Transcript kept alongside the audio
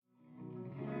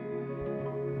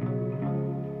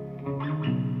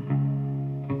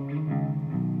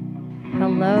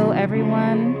Hello,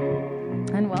 everyone,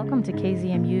 and welcome to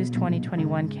KZMU's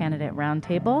 2021 Candidate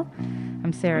Roundtable.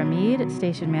 I'm Sarah Mead,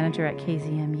 Station Manager at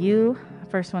KZMU. I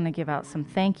first want to give out some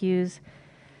thank yous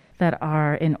that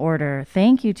are in order.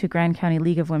 Thank you to Grand County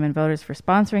League of Women Voters for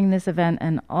sponsoring this event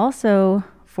and also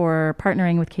for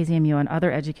partnering with KZMU on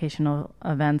other educational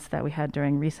events that we had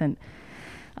during recent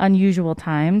unusual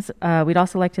times. We'd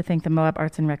also like to thank the Moab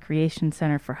Arts and Recreation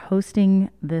Center for hosting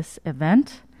this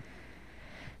event.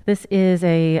 This is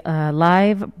a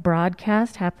live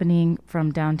broadcast happening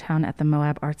from downtown at the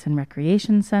Moab Arts and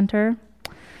Recreation Center.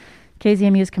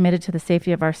 KZMU is committed to the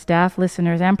safety of our staff,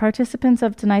 listeners, and participants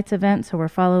of tonight's event, so we're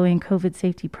following COVID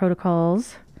safety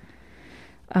protocols.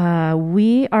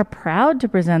 We are proud to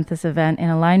present this event in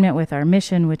alignment with our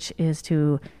mission, which is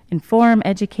to inform,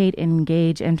 educate,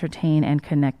 engage, entertain, and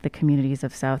connect the communities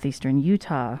of southeastern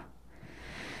Utah.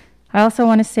 I also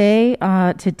want to say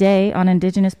today, on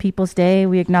Indigenous Peoples Day,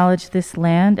 we acknowledge this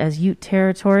land as Ute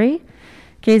territory.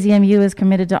 KZMU is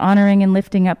committed to honoring and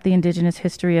lifting up the Indigenous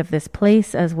history of this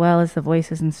place, as well as the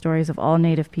voices and stories of all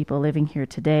Native people living here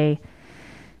today.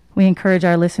 We encourage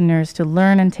our listeners to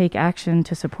learn and take action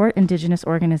to support Indigenous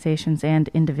organizations and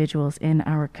individuals in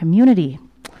our community.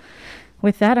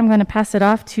 With that, I'm going to pass it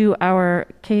off to our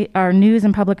News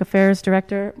and Public Affairs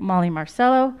Director, Molly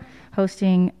Marcello,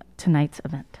 hosting tonight's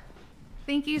event.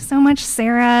 Thank you so much,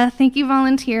 Sarah. Thank you,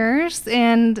 volunteers,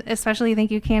 and especially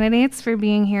thank you, candidates, for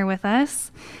being here with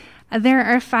us. There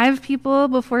are 5 people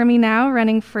before me now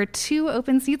running for 2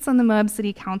 open seats on the Moab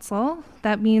City Council.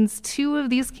 That means 2 of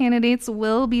these candidates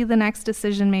will be the next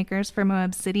decision makers for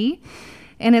Moab City.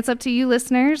 And it's up to you,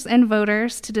 listeners and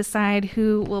voters, to decide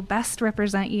who will best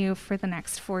represent you for the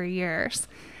next 4 years.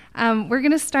 We're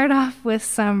going to start off with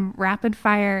some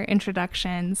rapid-fire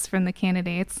introductions from the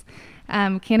candidates.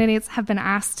 Candidates have been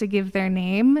asked to give their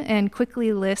name and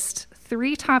quickly list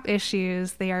 3 top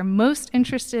issues they are most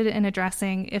interested in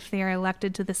addressing if they are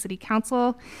elected to the City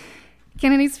Council.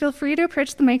 Candidates, feel free to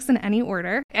approach the mics in any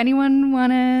order. Anyone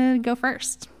want to go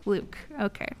first? Luke.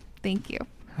 Okay, thank you.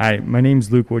 Hi, my name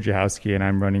is Luke Wojciechowski, and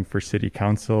I'm running for City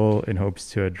Council in hopes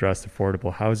to address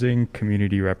affordable housing,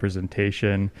 community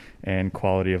representation, and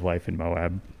quality of life in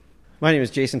Moab. My name is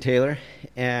Jason Taylor,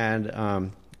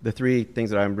 and the 3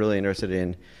 things that I'm really interested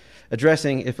in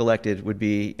addressing, if elected, would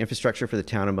be infrastructure for the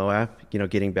town of Moab,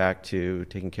 getting back to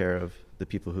taking care of the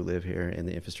people who live here and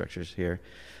the infrastructures here,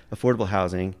 affordable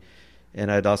housing,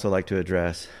 and I'd also like to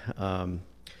address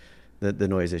the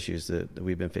noise issues that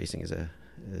we've been facing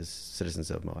as citizens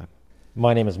of Moab.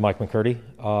 My name is Mike McCurdy.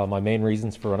 My main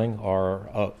reasons for running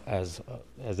are, as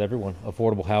everyone,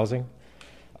 affordable housing,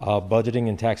 budgeting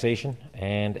and taxation,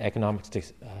 and economic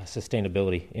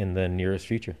sustainability in the nearest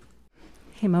future.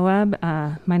 Hey Moab,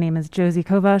 my name is Josie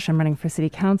Kovash. I'm running for City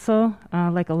Council.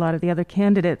 Like a lot of the other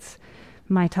candidates,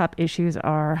 my top issues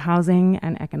are housing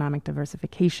and economic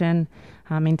diversification,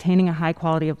 maintaining a high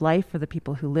quality of life for the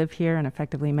people who live here and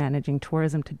effectively managing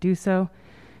tourism to do so,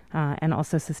 and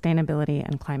also sustainability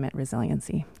and climate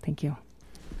resiliency. Thank you.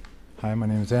 Hi, my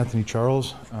name is Anthony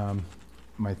Charles.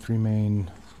 My 3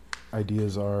 main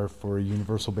ideas are for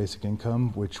universal basic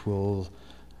income, which will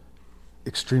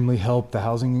extremely help the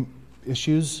housing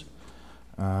issues.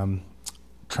 My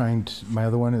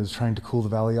other one is trying to cool the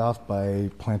valley off by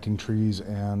planting trees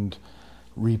and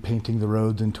repainting the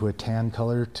roads into a tan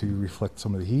color to reflect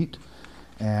some of the heat,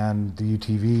 and the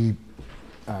UTV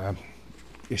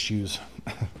issues.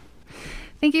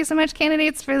 Thank you so much,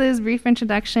 candidates, for those brief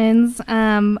introductions.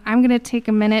 I'm going to take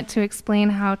a minute to explain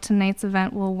how tonight's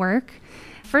event will work.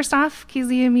 First off,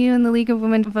 KZMU and the League of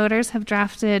Women Voters have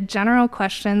drafted general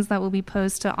questions that will be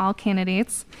posed to all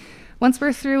candidates. Once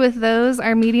we're through with those,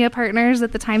 our media partners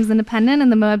at the Times Independent and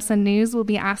the Moab Sun News will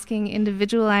be asking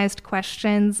individualized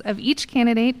questions of each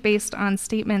candidate based on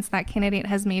statements that candidate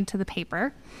has made to the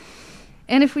paper.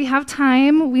 And if we have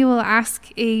time, we will ask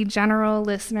a general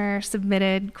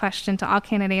listener-submitted question to all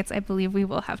candidates. I believe we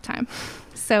will have time.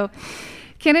 So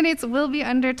candidates will be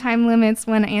under time limits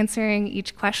when answering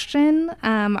each question.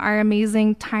 Our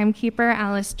amazing timekeeper,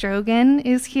 Alice Drogan,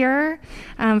 is here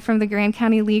from the Grand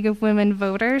County League of Women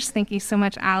Voters. Thank you so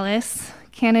much, Alice.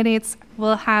 Candidates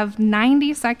will have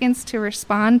 90 seconds to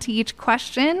respond to each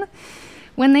question.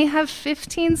 When they have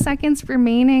 15 seconds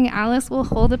remaining, Alice will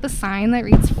hold up a sign that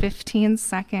reads 15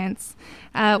 seconds.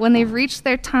 When they've reached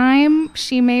their time,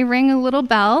 she may ring a little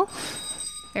bell.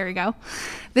 There we go.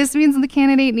 This means the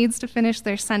candidate needs to finish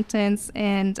their sentence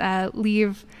and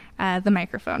leave the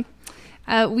microphone.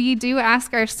 We do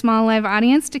ask our small live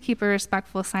audience to keep a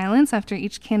respectful silence after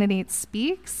each candidate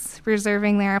speaks,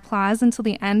 reserving their applause until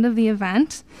the end of the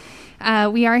event.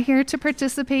 We are here to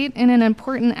participate in an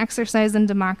important exercise in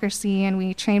democracy, and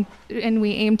we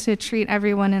aim to treat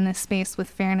everyone in this space with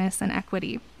fairness and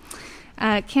equity.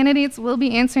 Candidates will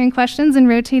be answering questions in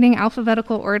rotating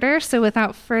alphabetical order, so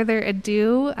without further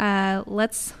ado,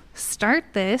 let's start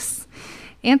this.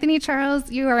 Anthony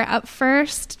Charles, you are up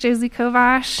first. Josie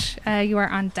Kovash, you are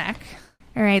on deck.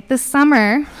 All right, this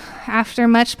summer, after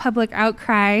much public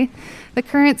outcry, the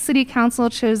current city council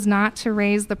chose not to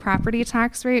raise the property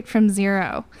tax rate from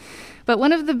 0. But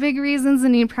one of the big reasons the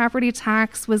new property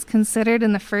tax was considered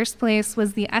in the first place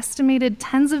was the estimated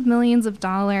tens of millions of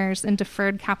dollars in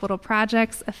deferred capital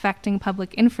projects affecting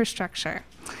public infrastructure.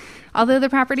 Although the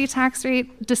property tax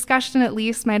rate discussion at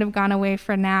least might have gone away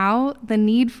for now, the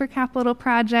need for capital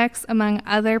projects, among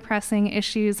other pressing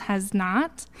issues, has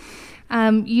not.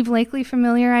 You've likely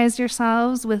familiarized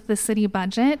yourselves with the city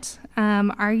budget.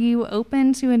 Are you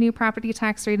open to a new property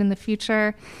tax rate in the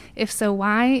future? If so,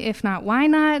 why? If not, why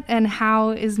not? And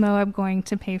how is Moab going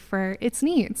to pay for its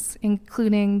needs,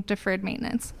 including deferred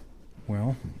maintenance?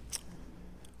 Well,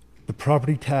 the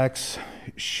property tax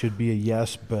should be a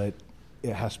yes, but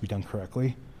it has to be done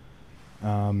correctly.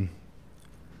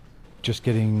 Just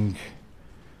getting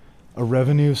a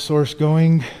revenue source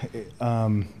going,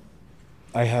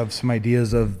 I have some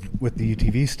ideas with the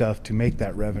UTV stuff to make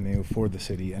that revenue for the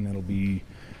city, and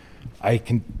I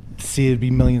can see it'd be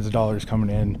millions of dollars coming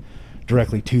in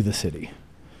directly to the city.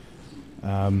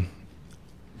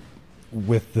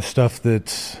 With the stuff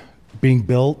that's being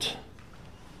built,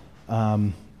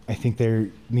 I think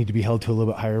they need to be held to a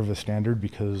little bit higher of a standard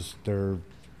because they're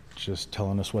just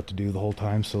telling us what to do the whole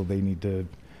time, so they need to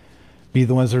be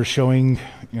the ones that are showing,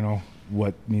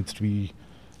 what needs to be,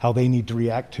 how they need to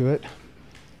react to it.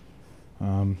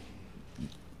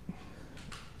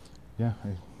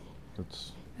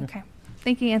 Okay.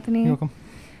 Thank you, Anthony. You're welcome.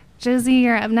 Josie,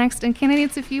 you're up next. And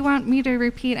candidates, if you want me to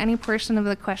repeat any portion of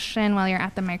the question while you're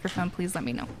at the microphone, please let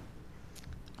me know.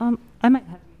 I might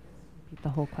have to repeat the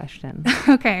whole question.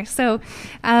 Okay. So,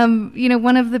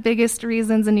 one of the biggest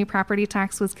reasons a new property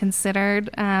tax was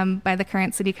considered by the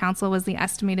current city council was the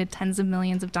estimated tens of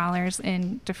millions of dollars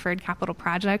in deferred capital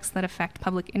projects that affect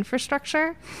public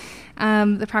infrastructure.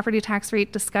 The property tax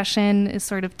rate discussion is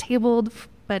sort of tabled,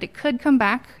 but it could come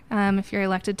back if you're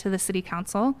elected to the city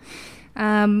council.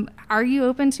 Are you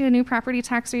open to a new property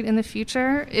tax rate in the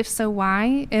future? If so,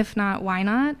 why? If not, why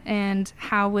not? And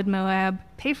how would Moab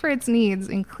pay for its needs,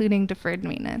 including deferred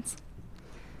maintenance?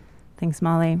 Thanks,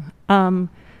 Molly.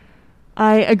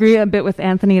 I agree a bit with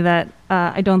Anthony that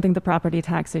I don't think the property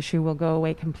tax issue will go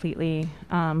away completely.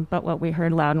 But what we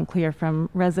heard loud and clear from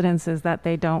residents is that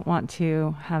they don't want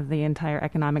to have the entire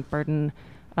economic burden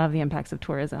of the impacts of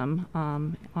tourism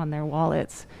on their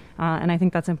wallets. And I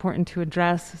think that's important to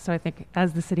address. So I think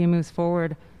as the city moves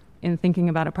forward in thinking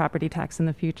about a property tax in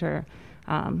the future,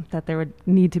 that there would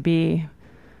need to be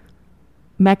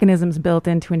mechanisms built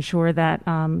in to ensure that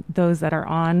those that are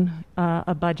on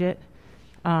a budget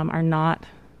are not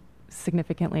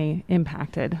significantly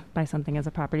impacted by something as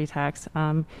a property tax.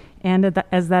 And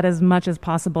as much as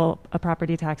possible, a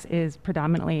property tax is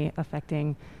predominantly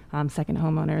affecting second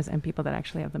homeowners and people that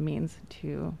actually have the means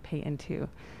to pay into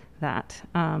that.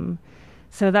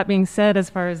 So that being said, as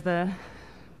far as the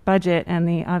budget and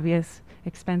the obvious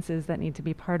expenses that need to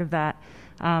be part of that,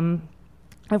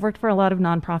 I've worked for a lot of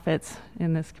nonprofits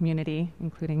in this community,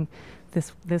 including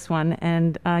this one,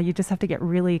 and you just have to get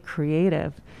really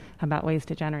creative about ways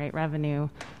to generate revenue.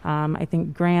 I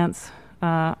think grants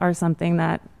are something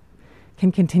that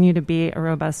can continue to be a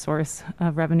robust source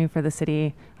of revenue for the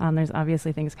city. There's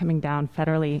obviously things coming down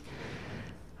federally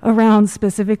around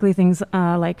specifically things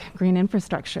like green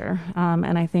infrastructure.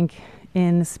 And I think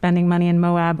in spending money in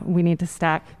Moab, we need to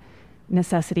stack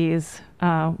necessities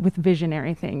with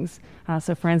visionary things.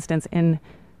 So for instance, in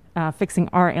fixing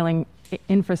our ailing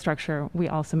infrastructure, we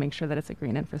also make sure that it's a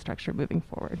green infrastructure moving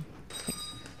forward. Thanks.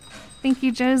 Thank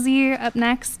you, Josie. Up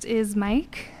next is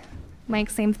Mike. Mike,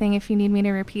 same thing. If you need me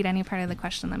to repeat any part of the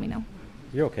question, let me know.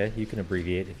 You're okay. You can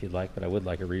abbreviate if you'd like, but I would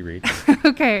like a reread.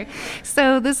 Okay.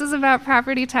 So this is about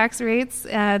property tax rates.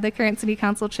 The current city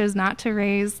council chose not to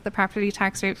raise the property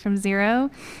tax rate from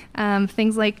 0.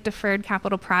 Things like deferred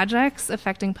capital projects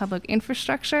affecting public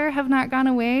infrastructure have not gone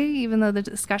away, even though the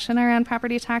discussion around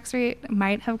property tax rate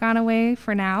might have gone away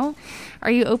for now.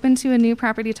 Are you open to a new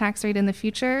property tax rate in the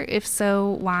future? If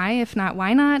so, why? If not,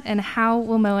 why not? And how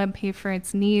will Moab pay for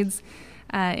its needs,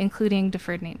 including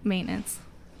deferred maintenance?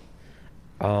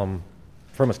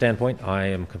 From a standpoint, I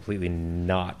am completely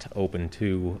not open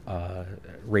to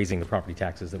raising the property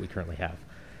taxes that we currently have.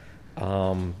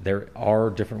 There are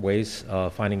different ways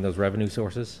of finding those revenue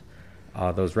sources.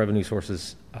 Those revenue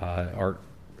sources our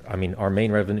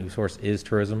main revenue source is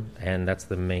tourism, and that's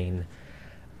the main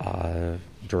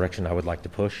direction I would like to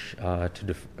push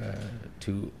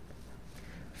to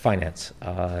finance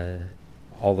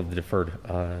all of the deferred,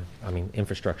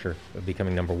 infrastructure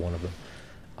becoming number one of them.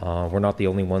 We're not the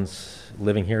only ones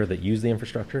living here that use the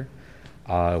infrastructure.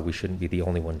 We shouldn't be the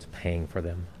only ones paying for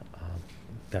them.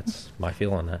 That's my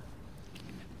feel on that.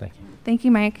 Thank you. Thank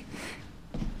you, Mike.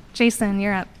 Jason,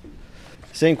 you're up.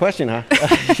 Same question, huh?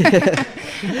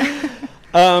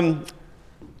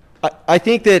 I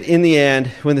think that in the end,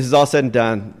 when this is all said and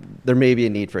done, there may be a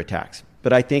need for a tax.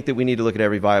 But I think that we need to look at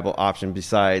every viable option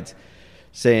besides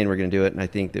saying we're going to do it. And I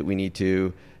think that we need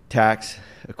to tax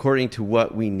according to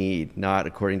what we need, not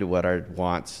according to what our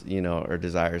wants, or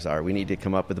desires are. We need to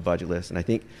come up with a budget list. And I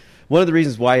think one of the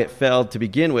reasons why it failed to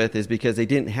begin with is because they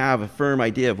didn't have a firm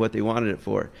idea of what they wanted it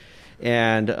for.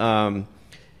 And one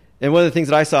of the things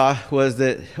that I saw was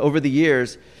that over the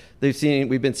years,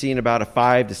 we've been seeing about a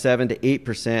 5 to 7 to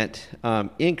 8%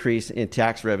 increase in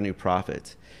tax revenue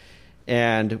profits.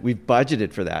 And we've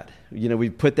budgeted for that.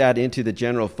 We've put that into the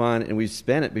general fund, and we've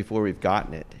spent it before we've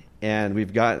gotten it. And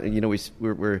we've got,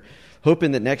 we're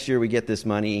hoping that next year we get this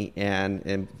money,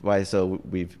 and why so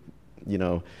we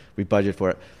budget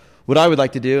for it. What I would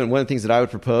like to do, and one of the things that I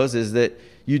would propose, is that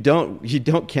you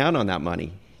don't count on that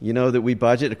money. That we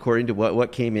budget according to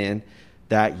what came in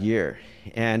that year.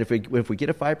 And if we get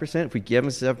a 5%, if we give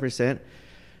them 7%,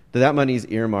 that money is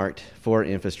earmarked for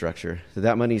infrastructure.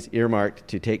 That money is earmarked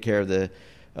to take care of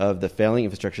the failing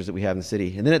infrastructures that we have in the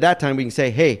city. And then at that time we can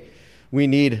say, hey, we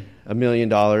need $1 million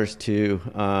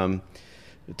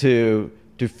to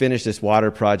finish this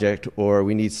water project, or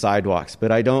we need sidewalks.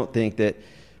 But I don't think that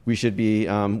we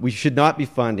should not be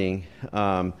funding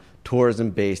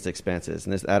tourism-based expenses,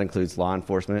 and that includes law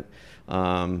enforcement,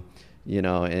 and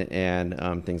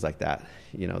things like that.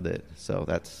 So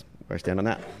that's where I stand on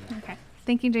that. Okay,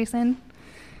 thank you, Jason.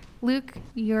 Luke,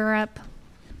 you're up.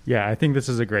 Yeah, I think this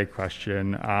is a great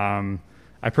question.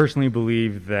 I personally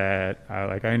believe that,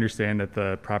 I understand that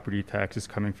the property tax is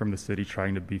coming from the city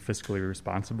trying to be fiscally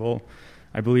responsible.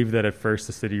 I believe that at first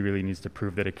the city really needs to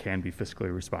prove that it can be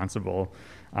fiscally responsible.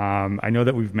 I know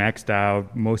that we've maxed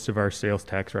out most of our sales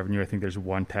tax revenue. I think there's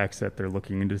one tax that they're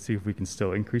looking into to see if we can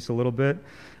still increase a little bit.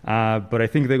 But I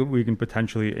think that we can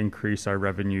potentially increase our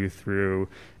revenue through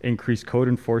increased code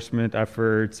enforcement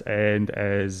efforts, and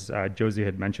as Josie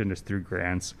had mentioned, is through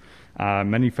grants.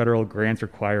 Many federal grants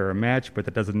require a match, but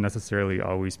that doesn't necessarily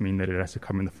always mean that it has to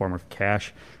come in the form of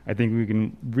cash. I think we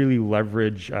can really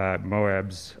leverage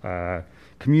Moab's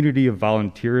community of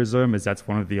volunteerism, as that's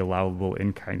one of the allowable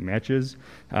in-kind matches,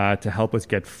 to help us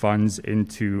get funds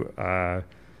into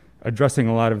addressing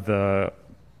a lot of the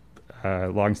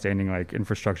longstanding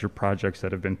infrastructure projects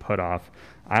that have been put off.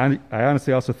 I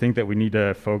honestly also think that we need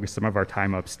to focus some of our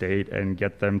time upstate and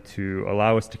get them to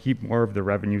allow us to keep more of the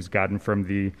revenues gotten from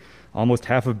the almost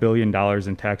 $500 million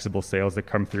in taxable sales that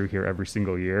come through here every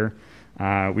single year.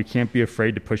 We can't be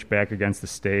afraid to push back against the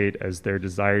state, as their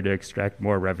desire to extract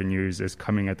more revenues is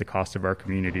coming at the cost of our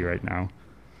community right now.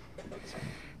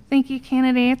 Thank you,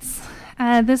 candidates.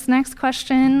 This next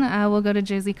question will go to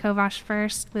Josie Kovash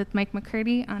first, with Mike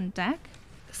McCurdy on deck.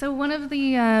 So one of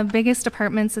the biggest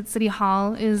departments at City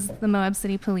Hall is the Moab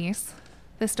City Police.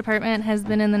 This department has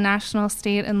been in the national,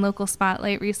 state, and local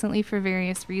spotlight recently for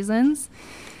various reasons.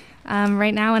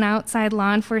 Right now, an outside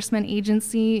law enforcement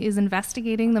agency is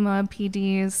investigating the Moab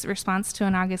PD's response to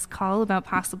an August call about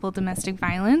possible domestic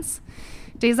violence.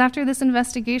 Days after this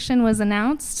investigation was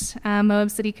announced, Moab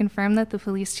City confirmed that the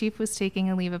police chief was taking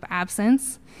a leave of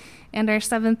absence. And our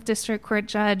 7th District Court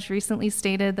judge recently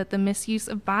stated that the misuse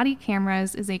of body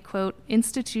cameras is a, quote,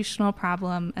 institutional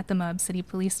problem at the Moab City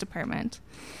Police Department.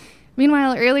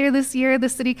 Meanwhile, earlier this year, the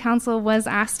City Council was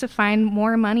asked to find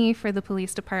more money for the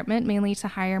police department, mainly to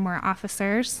hire more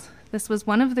officers. This was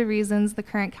one of the reasons the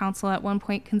current council at one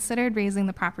point considered raising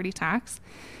the property tax.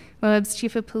 Moab's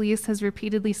chief of police has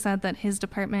repeatedly said that his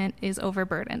department is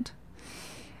overburdened.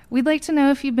 We'd like to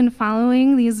know if you've been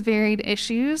following these varied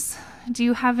issues. Do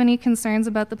you have any concerns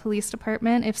about the police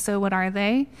department? If so, what are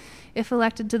they? If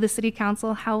elected to the City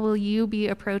Council, how will you be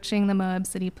approaching the Moab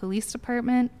City Police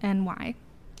Department, and why?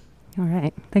 All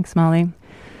right. Thanks, Molly.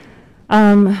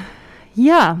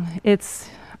 It's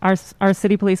our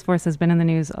city police force has been in the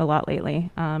news a lot lately,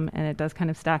 and it does kind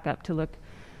of stack up to look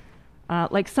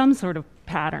like some sort of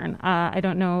pattern. I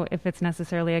don't know if it's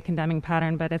necessarily a condemning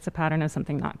pattern, but it's a pattern of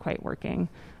something not quite working.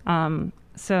 I'm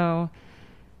of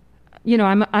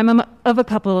a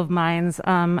couple of minds.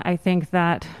 I think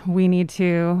that we need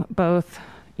to both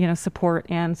support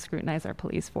and scrutinize our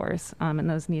police force, and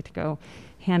those need to go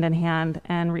hand in hand,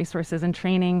 and resources and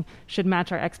training should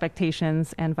match our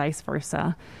expectations and vice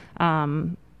versa.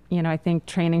 I think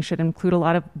training should include a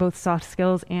lot of both soft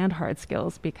skills and hard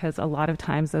skills, because a lot of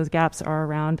times those gaps are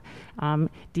around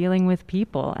dealing with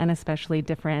people, and especially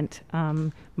different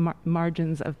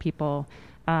margins of people.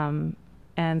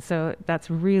 And so that's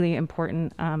really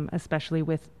important, especially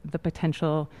with the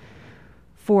potential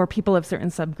for people of certain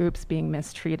subgroups being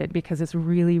mistreated, because it's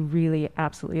really, really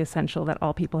absolutely essential that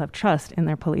all people have trust in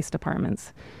their police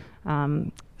departments.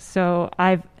 So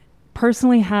I've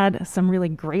personally had some really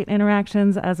great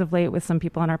interactions as of late with some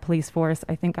people on our police force.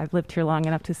 I think I've lived here long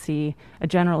enough to see a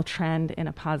general trend in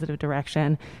a positive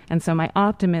direction. And so my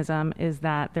optimism is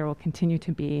that there will continue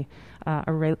to be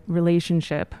a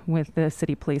relationship with the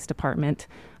city police department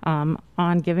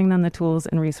on giving them the tools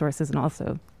and resources, and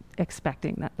also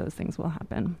expecting that those things will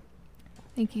happen.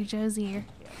 Thank you, Josie.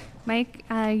 Mike,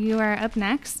 you are up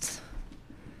next.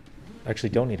 Actually,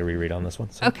 don't need a reread on this one.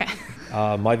 So. Okay.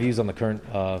 My views on the current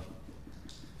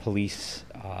police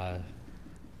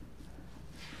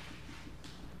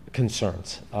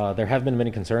concerns. There have been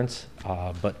many concerns,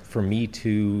 but for me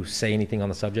to say anything on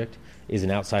the subject is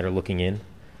an outsider looking in.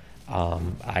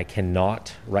 I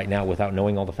cannot right now, without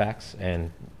knowing all the facts,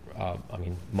 and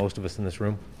most of us in this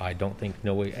room, I don't think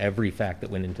know every fact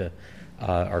that went into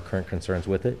our current concerns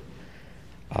with it.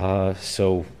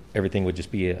 So everything would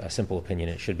just be a simple opinion.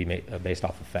 It should be based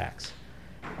off of facts.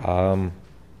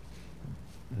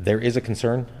 There is a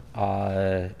concern,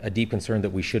 a deep concern that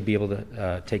we should be able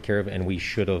to take care of, and we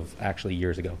should have actually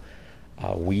years ago.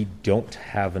 We don't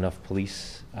have enough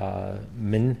police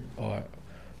men or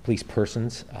police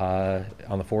persons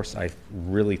on the force. I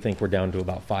really think we're down to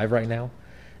about 5 right now,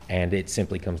 and it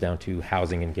simply comes down to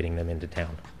housing and getting them into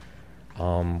town.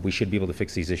 We should be able to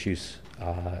fix these issues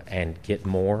and get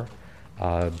more,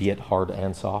 be it hard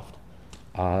and soft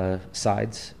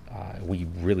sides. We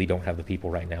really don't have the people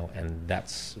right now, and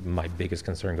that's my biggest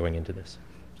concern going into this.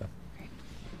 So.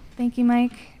 Thank you,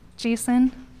 Mike.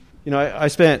 Jason? I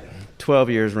spent 12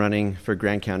 years running for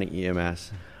Grand County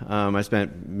EMS. I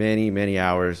spent many, many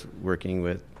hours working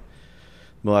with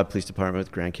Moab Police Department,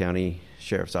 with Grand County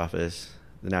Sheriff's Office,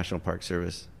 the National Park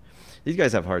Service. These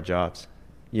guys have hard jobs.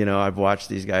 I've watched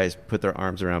these guys put their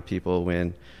arms around people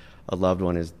when a loved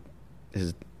one is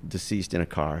deceased in a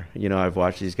car. I've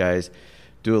watched these guys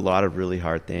do a lot of really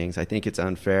hard things. I think it's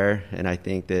unfair, and I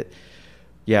think that,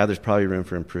 there's probably room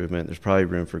for improvement. There's probably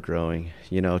room for growing.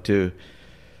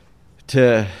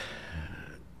 To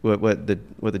what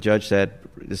the judge said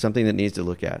is something that needs to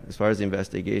look at. As far as the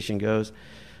investigation goes,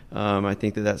 I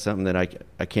think that's something that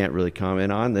I can't really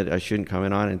comment on, that I shouldn't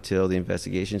comment on until the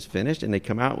investigation's finished and they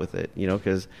come out with it,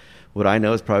 because what I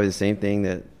know is probably the same thing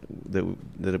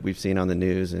that we've seen on the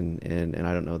news, and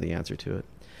I don't know the answer to it.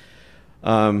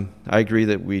 I agree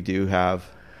that we do have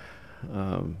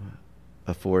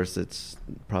a force that's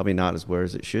probably not as where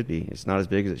as it should be. It's not as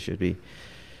big as it should be.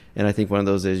 And I think one of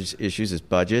those issues is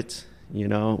budgets.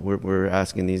 We're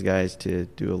asking these guys to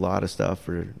do a lot of stuff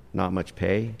for not much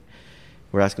pay.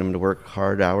 We're asking them to work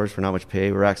hard hours for not much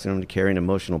pay. We're asking them to carry an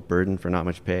emotional burden for not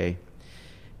much pay.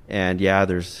 And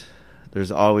there's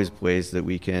always ways that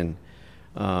we can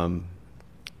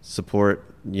support.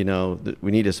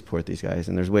 We need to support these guys,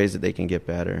 and there's ways that they can get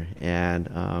better. And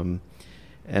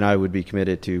I would be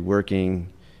committed to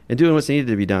working and doing what's needed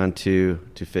to be done to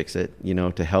fix it.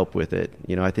 To help with it.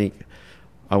 I think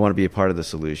I want to be a part of the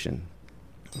solution.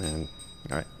 And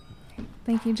all right.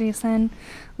 Thank you, Jason.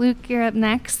 Luke, you're up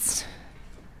next.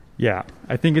 Yeah,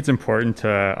 I think it's important to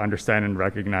understand and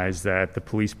recognize that the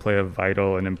police play a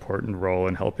vital and important role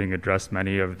in helping address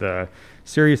many of the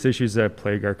serious issues that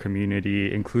plague our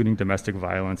community, including domestic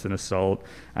violence and assault,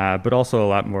 but also a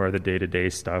lot more of the day-to-day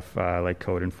stuff like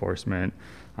code enforcement.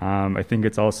 I think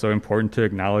it's also important to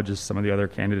acknowledge, as some of the other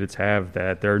candidates have,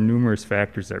 that there are numerous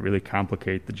factors that really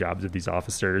complicate the jobs of these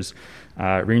officers,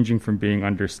 ranging from being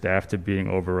understaffed to being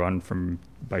overrun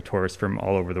by tourists from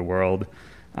all over the world.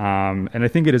 And I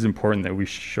think it is important that we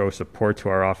show support to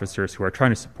our officers who are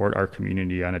trying to support our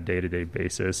community on a day-to-day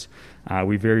basis.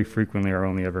 We very frequently are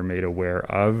only ever made aware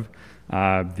of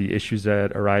the issues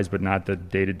that arise, but not the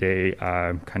day-to-day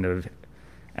kind of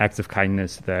acts of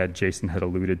kindness that Jason had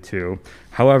alluded to.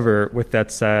 However, with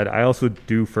that said, I also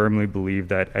do firmly believe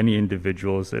that any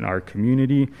individuals in our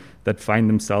community that find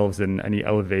themselves in any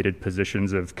elevated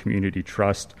positions of community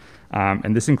trust.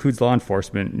 And this includes law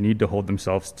enforcement, need to hold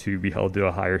themselves to be held to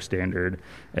a higher standard.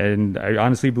 And I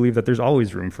honestly believe that there's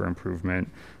always room for improvement.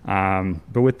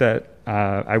 But with that,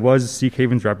 I was Seek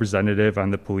Haven's representative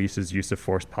on the police's use of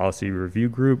force policy review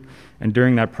group. And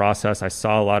during that process, I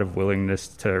saw a lot of willingness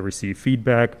to receive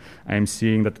feedback. I am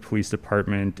seeing that the police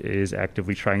department is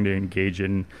actively trying to engage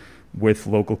with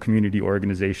local community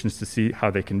organizations to see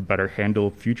how they can better handle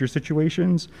future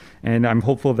situations. And I'm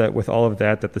hopeful that with all of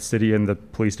that the city and the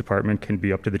police department can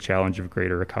be up to the challenge of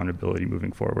greater accountability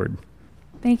moving forward.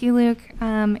 Thank you, Luke.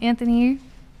 Anthony,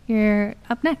 you're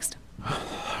up next.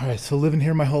 All right, so living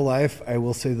here my whole life, I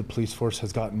will say the police force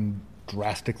has gotten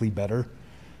drastically better.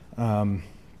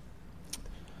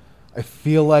 I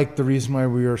feel like the reason why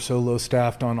we are so low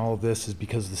staffed on all of this is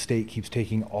because the state keeps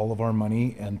taking all of our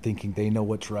money and thinking they know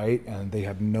what's right, and they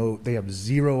have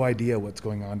zero idea what's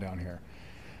going on down here.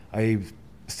 I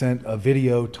sent a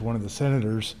video to one of the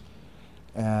senators,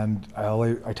 and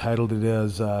I titled it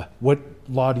as, "What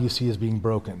law do you see as being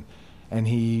broken?" And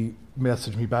he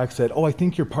messaged me back, said, "Oh, I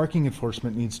think your parking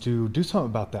enforcement needs to do something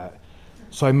about that."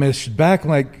 So I messaged back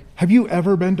like, "Have you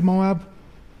ever been to Moab?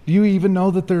 Do you even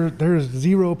know that there's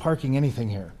zero parking anything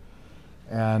here?"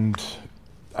 And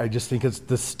I just think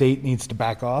the state needs to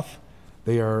back off.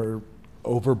 They are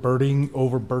overburdening.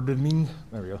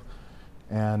 There we go.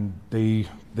 And they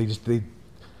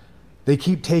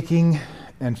keep taking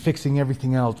and fixing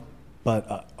everything else,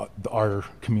 but our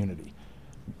community.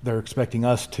 They're expecting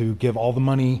us to give all the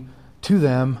money to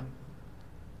them,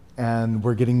 and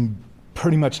we're getting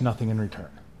pretty much nothing in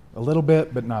return. A little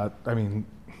bit, but not. I mean,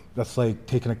 that's like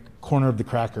taking a corner of the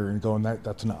cracker and going,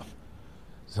 that's enough.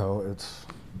 So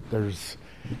there's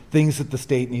things that the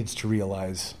state needs to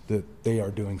realize that they are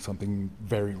doing something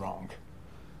very wrong.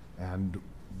 And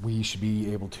we should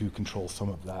be able to control some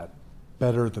of that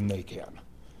better than they can.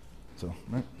 So,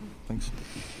 right, thanks.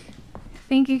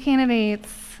 Thank you, candidates.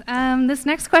 This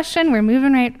next question, we're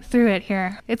moving right through it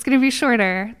here. It's going to be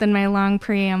shorter than my long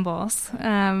preambles.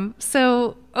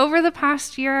 So over the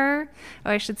past year,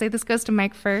 I should say this goes to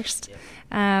Mike first,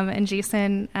 and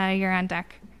Jason, you're on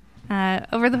deck.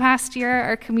 Over the past year,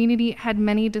 our community had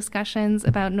many discussions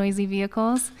about noisy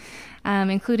vehicles,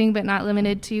 including but not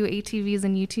limited to ATVs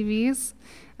and UTVs.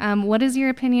 What is your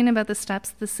opinion about the steps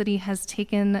the city has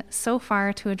taken so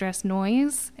far to address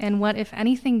noise, and what, if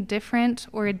anything, different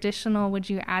or additional would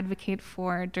you advocate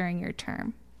for during your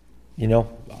term? You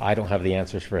know, I don't have the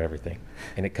answers for everything,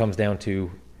 and it comes down to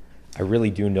I really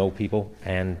do know people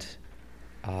and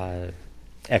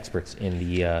experts in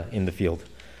the field.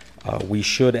 We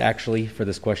should actually, for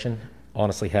this question,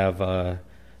 honestly have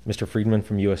Mr. Friedman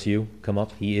from USU come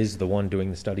up. He is the one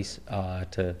doing the studies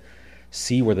to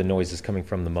see where the noise is coming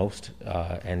from the most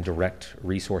and direct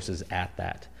resources at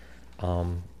that.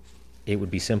 It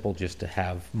would be simple just to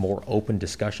have more open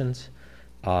discussions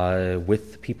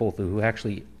with people who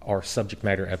actually are subject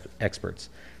matter experts.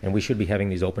 And we should be having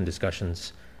these open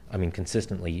discussions,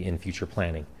 consistently in future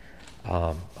planning.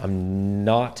 I'm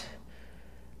not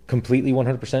completely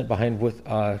 100% behind with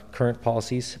current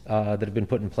policies that have been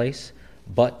put in place,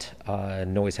 but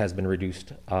noise has been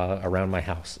reduced around my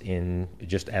house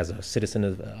just as a citizen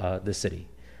of the city.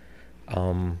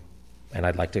 And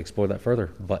I'd like to explore that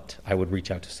further, but I would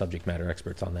reach out to subject matter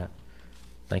experts on that.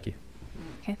 Thank you.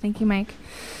 Okay, thank you, Mike.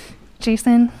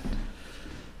 Jason?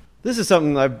 This is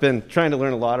something I've been trying to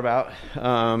learn a lot about,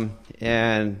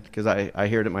 and because I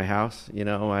hear it at my house. You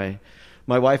know,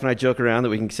 my wife and I joke around that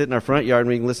we can sit in our front yard and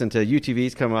we can listen to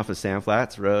UTVs come off of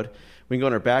Sandflats Road. We can go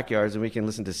in our backyards and we can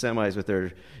listen to semis with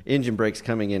their engine brakes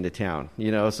coming into town.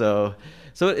 You know, so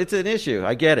it's an issue.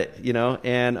 I get it. You know,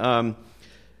 and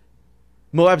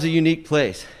Moab's a unique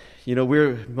place. You know,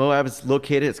 Moab is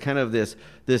located. It's kind of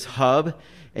this hub,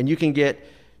 and you can get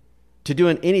to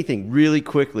doing anything really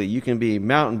quickly. You can be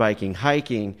mountain biking,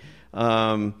 hiking,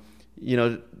 you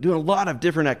know, doing a lot of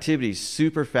different activities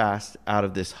super fast out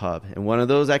of this hub. And one of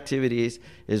those activities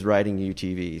is riding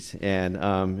UTVs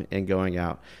and going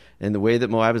out. And the way that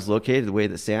Moab is located, the way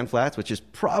that Sandflats, which is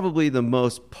probably the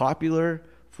most popular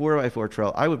 4x4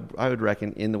 trail, I would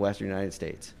reckon in the Western United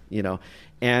States. You know,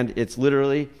 and it's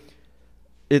literally.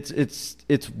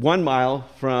 It's 1 mile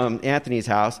from Anthony's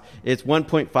house. It's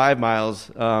 1.5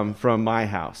 miles from my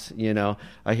house. You know,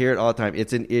 I hear it all the time.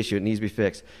 It's an issue. It needs to be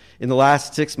fixed. In the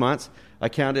last 6 months, I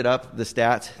counted up the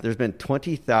stats. There's been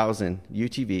 20,000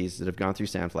 UTVs that have gone through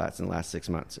Sandflats in the last 6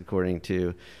 months, according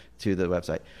to the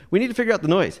website. We need to figure out the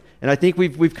noise, and I think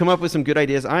we've come up with some good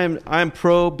ideas. I'm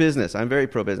pro business. I'm very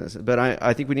pro business, but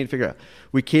I think we need to figure out.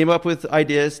 We came up with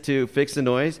ideas to fix the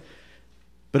noise.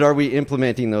 But are we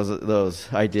implementing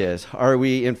those ideas? Are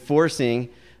we enforcing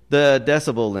the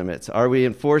decibel limits? Are we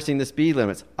enforcing the speed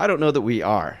limits? I don't know that we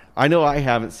are. I know I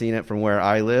haven't seen it from where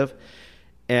I live,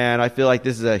 and I feel like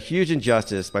this is a huge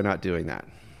injustice by not doing that.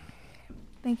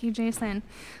 Thank you, Jason.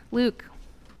 Luke.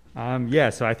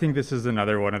 So I think this is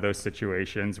another one of those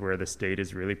situations where the state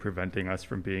is really preventing us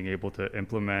from being able to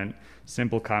implement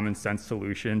simple common sense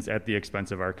solutions at the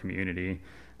expense of our community.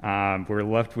 We're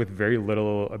left with very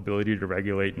little ability to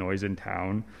regulate noise in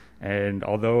town. And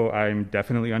although I'm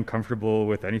definitely uncomfortable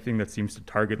with anything that seems to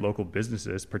target local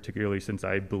businesses, particularly since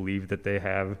I believe that they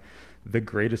have the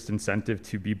greatest incentive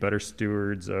to be better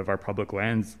stewards of our public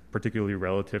lands, particularly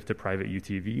relative to private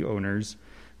UTV owners,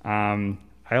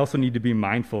 I also need to be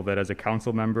mindful that as a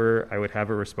council member, I would have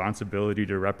a responsibility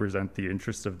to represent the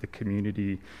interests of the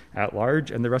community at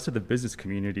large and the rest of the business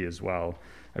community as well.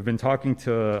 I've been talking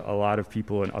to a lot of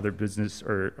people in other business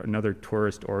or another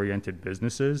tourist-oriented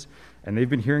businesses, and they've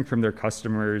been hearing from their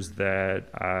customers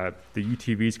that the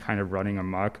UTVs kind of running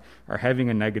amok are having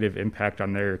a negative impact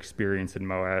on their experience in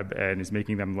Moab and is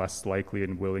making them less likely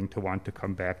and willing to want to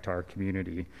come back to our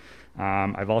community.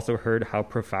 I've also heard how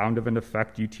profound of an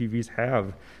effect UTVs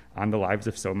have on the lives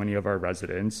of so many of our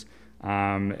residents.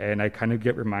 And I kind of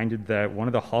get reminded that one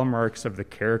of the hallmarks of the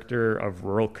character of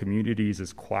rural communities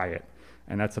is quiet.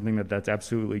 And that's something that's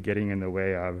absolutely getting in the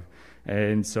way of.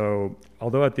 And so,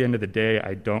 although at the end of the day,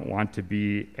 I don't want to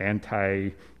be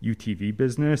anti-UTV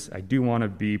business, I do want to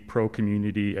be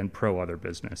pro-community and pro-other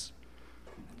business.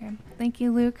 Okay. Thank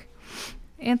you, Luke.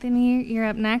 Anthony, you're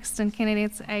up next, and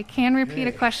candidates, I can repeat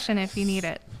a question if you need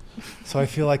it. So I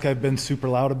feel like I've been super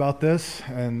loud about this,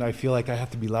 and I feel like I have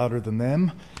to be louder than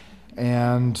them.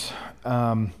 And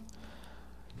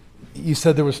you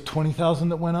said there was 20,000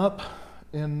 that went up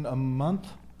in a month?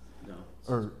 No.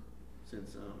 Or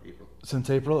since April. Since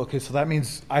April? Okay, so that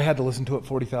means I had to listen to it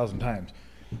 40,000 times.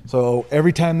 So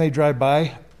every time they drive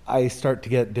by, I start to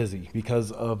get dizzy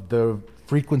because of the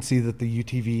frequency that the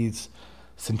UTV's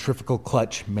centrifugal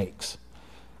clutch makes.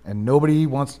 And nobody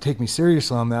wants to take me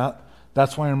seriously on that.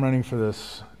 That's why I'm running for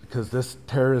this, because this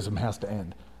terrorism has to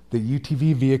end. The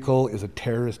UTV vehicle is a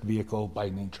terrorist vehicle by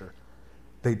nature.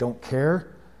 They don't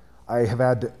care. I have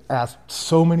had to ask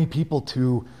so many people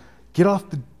to get off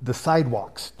the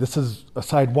sidewalks. This is a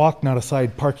sidewalk, not a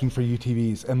side parking for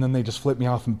UTVs. And then they just flip me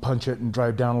off and punch it and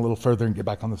drive down a little further and get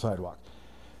back on the sidewalk.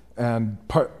 And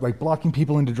like blocking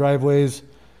people into driveways,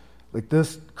 like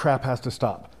this crap has to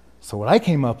stop. So what I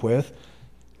came up with,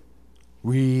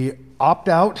 we opt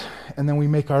out and then we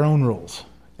make our own rules.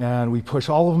 And we push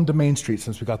all of them to Main Street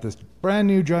since we got this brand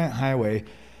new giant highway.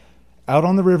 Out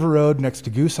on the River Road next to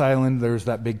Goose Island, there's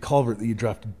that big culvert that you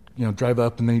drive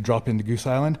up and then you drop into Goose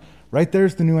Island. Right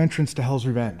there's the new entrance to Hell's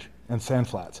Revenge and Sand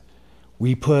Flats.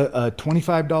 We put a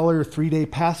 $25 3-day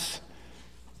pass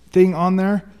thing on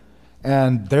there,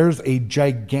 and there's a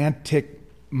gigantic,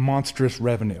 monstrous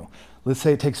revenue. Let's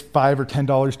say it takes $5 or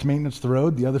 $10 to maintenance the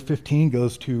road. The other $15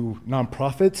 goes to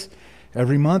nonprofits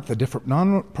every month, a different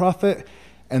nonprofit,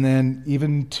 and then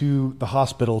even to the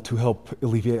hospital to help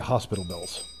alleviate hospital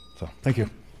bills. So, thank you.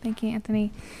 Thank you,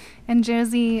 Anthony. And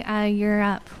Josie, you're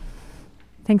up.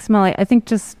 Thanks, Molly. I think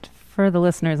just for the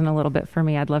listeners and a little bit for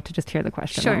me, I'd love to just hear the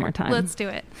question Sure. one more time. Let's do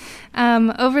it.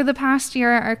 Over the past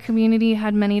year, our community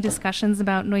had many discussions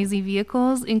about noisy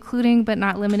vehicles, including but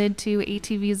not limited to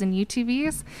ATVs and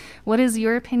UTVs. What is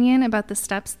your opinion about the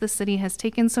steps the city has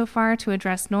taken so far to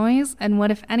address noise? And what,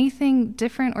 if anything,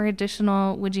 different or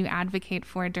additional would you advocate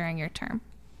for during your term?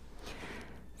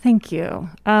 Thank you.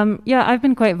 I've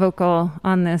been quite vocal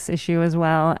on this issue as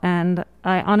well. And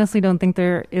I honestly don't think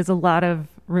there is a lot of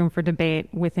room for debate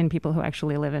within people who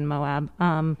actually live in Moab.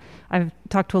 I've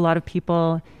talked to a lot of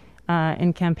people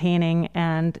in campaigning,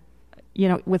 and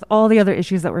with all the other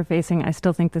issues that we're facing, I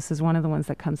still think this is one of the ones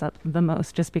that comes up the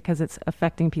most, just because it's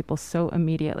affecting people so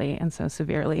immediately and so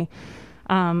severely.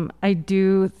 I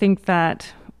do think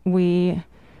that we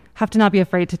have to not be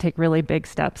afraid to take really big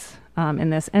steps in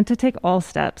this, and to take all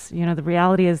steps. The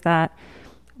reality is that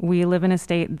we live in a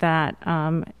state that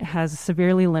has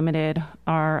severely limited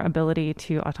our ability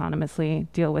to autonomously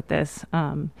deal with this,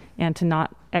 and to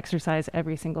not exercise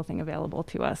every single thing available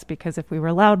to us. Because if we were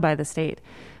allowed by the state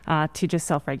to just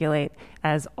self-regulate,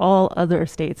 as all other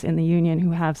states in the union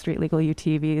who have street legal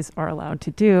UTVs are allowed to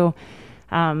do,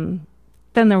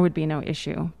 then there would be no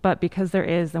issue. But because there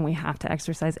is, then we have to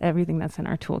exercise everything that's in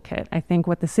our toolkit. I think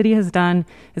what the city has done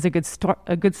is a good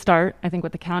start. I think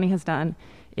what the county has done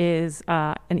is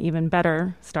an even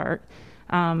better start.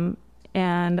 And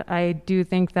I do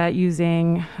think that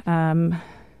using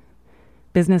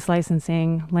business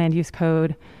licensing, land use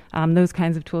code, those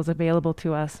kinds of tools available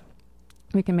to us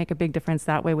We can make a big difference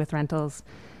that way with rentals.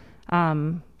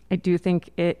 I do think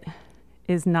it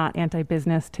is not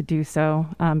anti-business to do so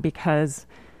because,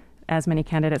 as many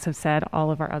candidates have said,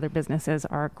 all of our other businesses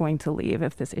are going to leave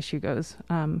if this issue goes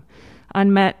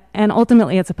unmet. And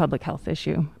ultimately, it's a public health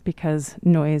issue because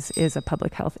noise is a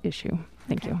public health issue.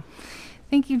 Thank you.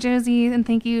 Thank you, Josie, and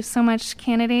thank you so much,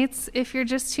 candidates. If you're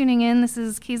just tuning in, this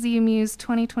is KZMU's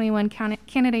 2021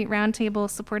 Candidate Roundtable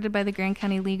supported by the Grand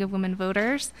County League of Women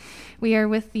Voters. We are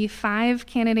with the 5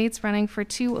 candidates running for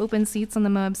 2 open seats on the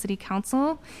Moab City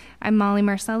Council. I'm Molly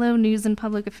Marcello, News and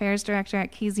Public Affairs Director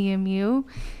at KZMU.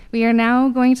 We are now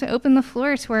going to open the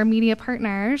floor to our media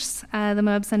partners, the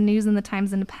Moab Sun News and the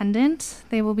Times Independent.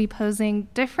 They will be posing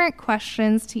different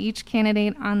questions to each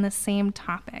candidate on the same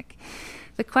topic.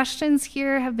 The questions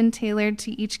here have been tailored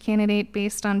to each candidate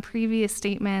based on previous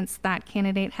statements that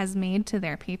candidate has made to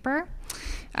their paper.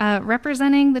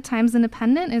 Representing the Times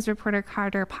Independent is reporter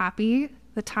Carter Poppy.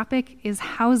 The topic is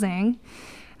housing.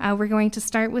 We're going to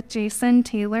start with Jason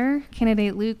Taylor.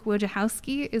 Candidate Luke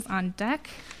Wojciechowski is on deck,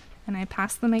 and I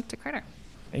pass the mic to Carter.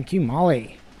 Thank you,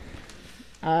 Molly.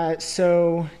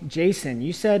 So, Jason,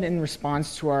 you said in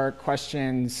response to our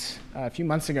questions a few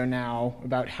months ago now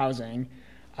about housing,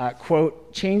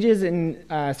 quote, changes in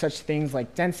such things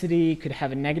like density could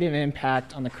have a negative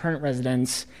impact on the current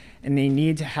residents, and they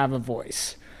need to have a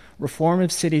voice. Reform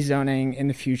of city zoning in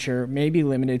the future may be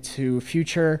limited to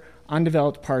future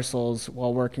undeveloped parcels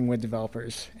while working with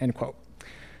developers, end quote.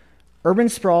 Urban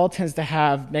sprawl tends to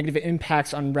have negative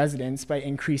impacts on residents by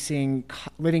increasing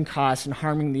living costs and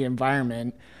harming the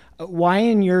environment. Why,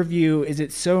 in your view, is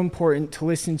it so important to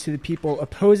listen to the people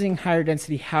opposing higher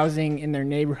density housing in their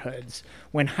neighborhoods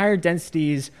when higher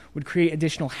densities would create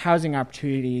additional housing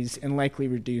opportunities and likely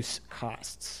reduce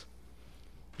costs?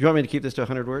 Do you want me to keep this to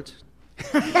 100 words?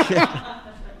 Because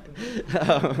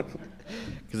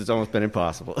it's almost been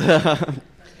impossible.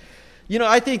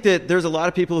 I think that there's a lot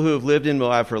of people who have lived in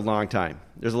Moab for a long time.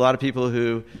 There's a lot of people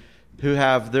who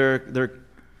have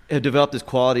have developed this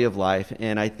quality of life,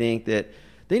 and I think that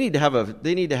they need to have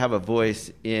a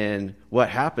voice in what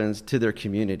happens to their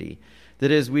community.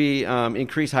 That as we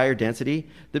increase higher density,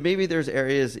 that maybe there's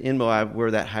areas in Moab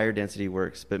where that higher density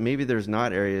works, but maybe there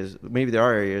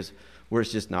are areas where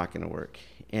it's just not going to work,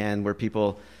 and where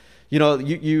people,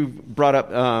 you brought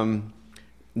up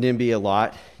NIMBY a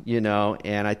lot,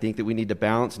 and I think that we need to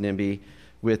balance NIMBY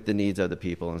with the needs of the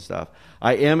people and stuff.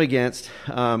 I am against,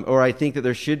 or I think that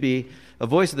there should be a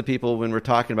voice of the people when we're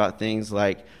talking about things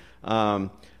like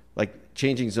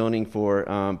changing zoning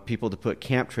for people to put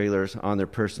camp trailers on their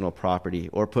personal property,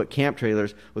 or put camp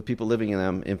trailers with people living in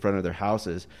them in front of their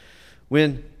houses,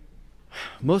 when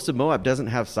most of Moab doesn't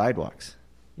have sidewalks,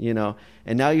 and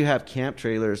now you have camp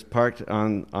trailers parked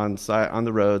on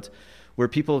the roads where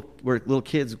little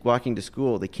kids walking to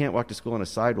school, they can't walk to school on a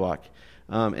sidewalk,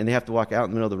 and they have to walk out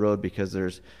in the middle of the road because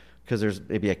there's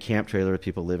maybe a camp trailer with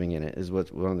people living in it, is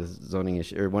what one of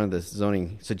the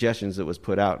zoning suggestions that was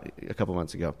put out a couple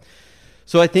months ago.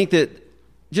 So I think that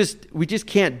we just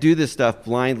can't do this stuff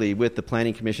blindly with the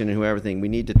Planning Commission and everything. We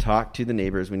need to talk to the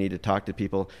neighbors. We need to talk to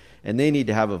people, and they need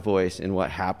to have a voice in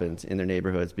what happens in their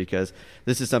neighborhoods, because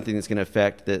this is something that's going to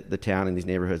affect the town and these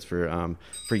neighborhoods for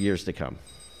years to come.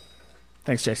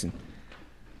 Thanks, Jason.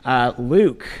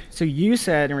 Luke, so you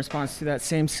said in response to that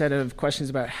same set of questions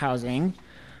about housing,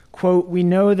 quote, we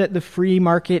know that the free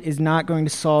market is not going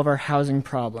to solve our housing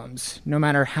problems, no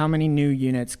matter how many new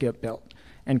units get built,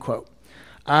 end quote.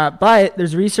 But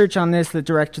there's research on this that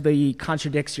directly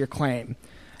contradicts your claim.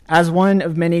 As one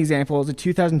of many examples, a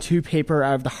 2002 paper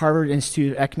out of the Harvard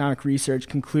Institute of Economic Research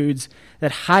concludes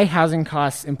that high housing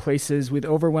costs in places with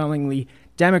overwhelmingly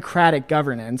democratic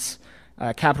governance,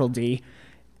 capital D,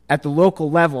 at the local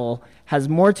level has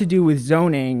more to do with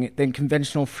zoning than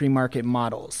conventional free market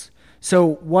models.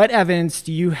 So what evidence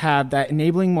do you have that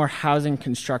enabling more housing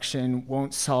construction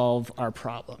won't solve our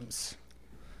problems?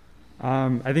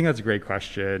 I think that's a great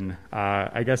question.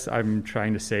 I guess I'm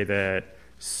trying to say that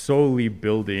solely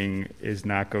building is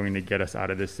not going to get us out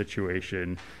of this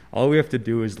situation. All we have to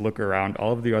do is look around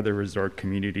all of the other resort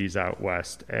communities out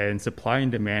west, and supply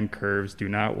and demand curves do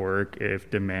not work if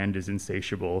demand is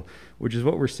insatiable, which is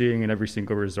what we're seeing in every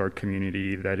single resort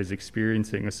community that is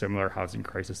experiencing a similar housing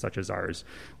crisis such as ours.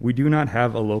 We do not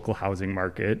have a local housing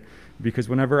market because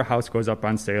whenever a house goes up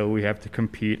on sale, we have to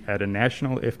compete at a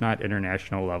national, if not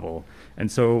international level.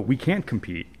 And so we can't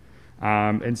compete.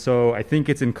 And so I think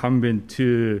it's incumbent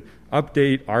to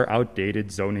update our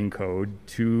outdated zoning code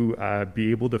to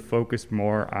be able to focus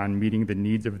more on meeting the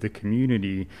needs of the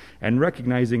community and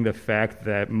recognizing the fact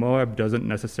that Moab doesn't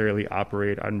necessarily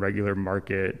operate on regular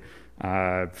market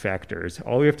factors.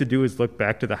 All we have to do is look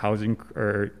back to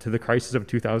the crisis of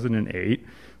 2008,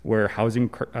 where housing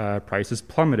prices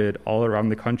plummeted all around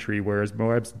the country, whereas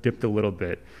Moab's dipped a little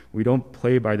bit. We don't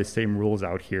play by the same rules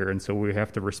out here, and so we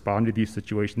have to respond to these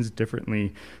situations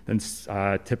differently than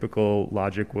typical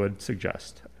logic would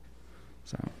suggest.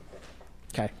 So,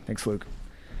 okay, thanks, Luke.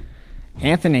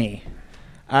 Anthony,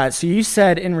 so you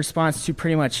said in response to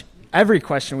pretty much every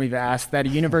question we've asked that a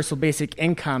universal basic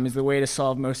income is the way to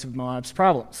solve most of Moab's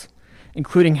problems,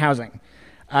 including housing.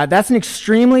 That's an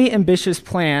extremely ambitious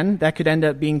plan that could end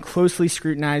up being closely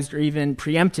scrutinized or even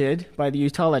preempted by the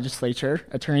Utah legislature,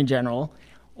 Attorney General,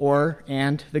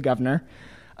 and the governor.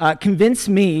 Convince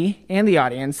me and the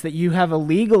audience that you have a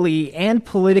legally and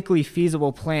politically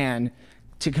feasible plan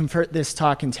to convert this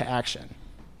talk into action.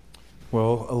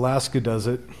 Well, Alaska does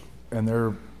it, and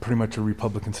they're pretty much a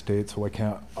Republican state, so why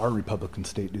can't our Republican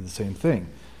state do the same thing?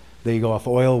 They go off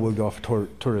oil, we'll go off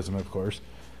tourism, of course.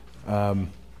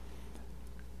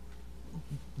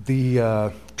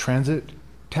 The transit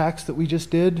tax that we just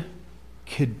did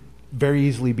could very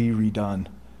easily be redone.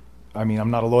 I mean,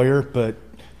 I'm not a lawyer, but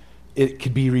it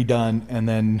could be redone, and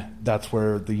then that's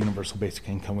where the universal basic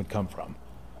income would come from,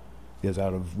 is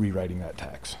out of rewriting that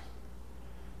tax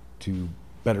to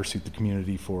better suit the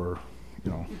community for,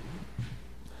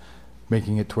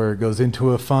 making it to where it goes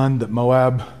into a fund that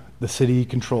Moab, the city,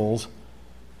 controls,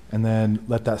 and then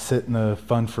let that sit in the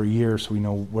fund for a year so we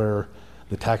know where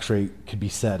the tax rate could be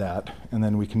set at, and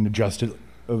then we can adjust it,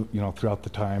 throughout the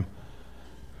time.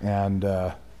 And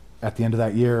at the end of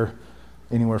that year,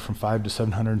 anywhere from $500 to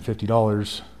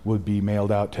 $750 would be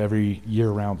mailed out to every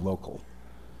year-round local.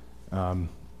 And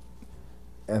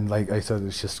like I said,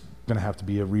 it's just going to have to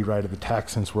be a rewrite of the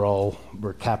tax since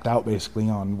we're capped out basically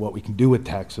on what we can do with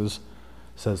taxes,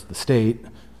 says the state.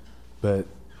 But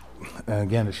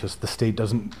again, it's just the state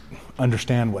doesn't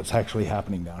understand what's actually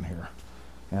happening down here,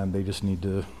 and they just need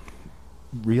to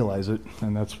realize it.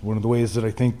 And that's one of the ways that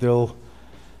I think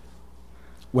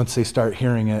once they start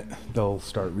hearing it, they'll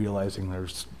start realizing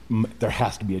there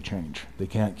has to be a change. They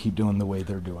can't keep doing the way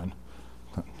they're doing.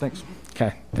 Thanks.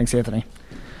 Okay, thanks, Anthony.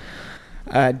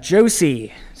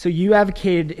 Josie, so you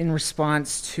advocated in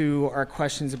response to our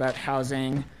questions about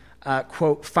housing,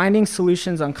 quote, finding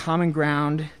solutions on common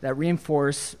ground that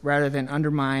reinforce rather than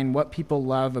undermine what people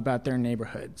love about their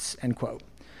neighborhoods, end quote.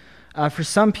 For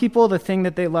some people, the thing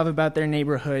that they love about their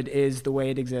neighborhood is the way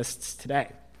it exists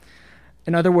today.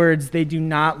 In other words, they do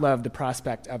not love the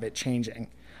prospect of it changing.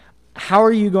 How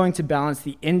are you going to balance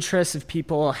the interest that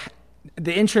people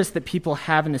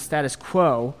have in the status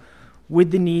quo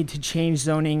with the need to change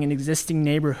zoning in existing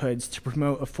neighborhoods to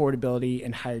promote affordability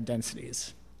and higher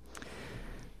densities?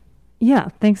 Yeah,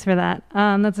 thanks for that.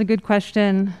 That's a good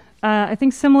question. I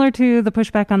think similar to the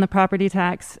pushback on the property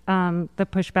tax, the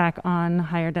pushback on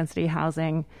higher density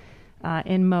housing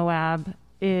in Moab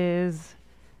is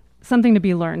something to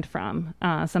be learned from,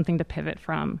 something to pivot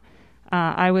from.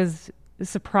 I was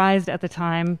surprised at the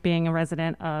time, being a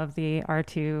resident of the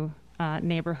R2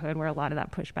 neighborhood where a lot of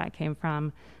that pushback came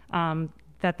from,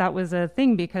 that was a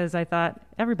thing, because I thought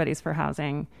everybody's for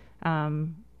housing.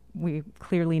 We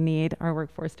clearly need our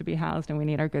workforce to be housed, and we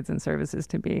need our goods and services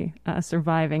to be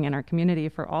surviving in our community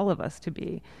for all of us to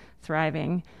be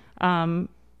thriving.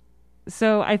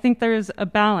 So I think there's a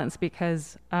balance,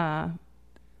 because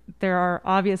there are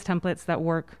obvious templates that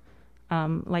work.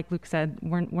 Like Luke said,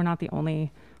 we're not the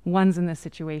only ones in this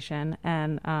situation,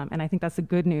 and I think that's the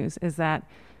good news, is that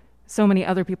so many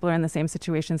other people are in the same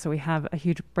situation, so we have a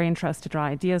huge brain trust to draw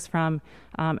ideas from.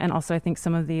 And also I think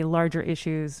some of the larger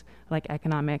issues like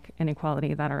economic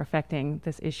inequality that are affecting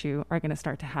this issue are going to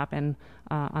start to happen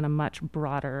on a much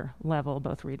broader level,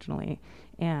 both regionally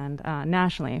and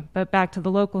nationally. But back to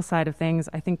the local side of things,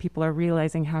 I think people are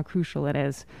realizing how crucial it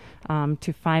is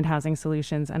to find housing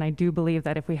solutions. And I do believe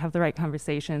that if we have the right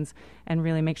conversations and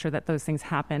really make sure that those things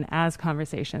happen as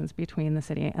conversations between the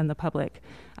city and the public,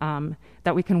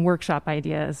 that we can workshop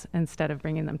ideas instead of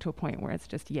bringing them to a point where it's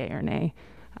just yay or nay.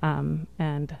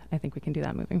 And I think we can do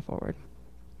that moving forward.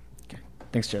 Okay.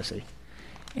 Thanks, Josie.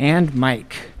 And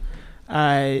Mike,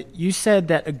 you said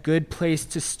that a good place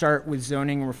to start with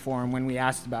zoning reform when we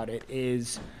asked about it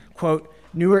is, quote,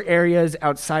 newer areas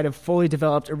outside of fully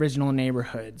developed original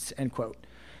neighborhoods, end quote.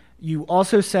 You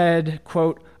also said,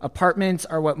 quote, apartments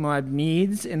are what Moab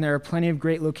needs, and there are plenty of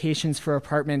great locations for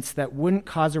apartments that wouldn't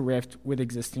cause a rift with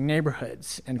existing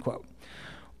neighborhoods, end quote.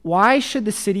 Why should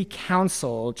the city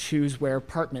council choose where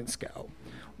apartments go?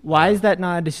 Why is that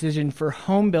not a decision for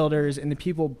home builders and the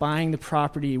people buying the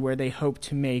property where they hope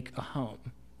to make a home?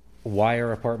 Why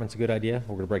are apartments a good idea?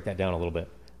 We're going to break that down a little bit.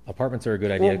 Apartments are a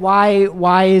good idea. Well,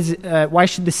 why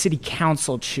should the city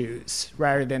council choose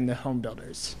rather than the home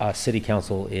builders? City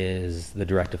council is the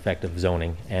direct effect of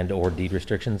zoning and or deed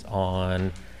restrictions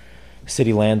on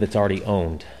city land that's already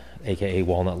owned, aka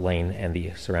Walnut Lane and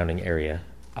the surrounding area.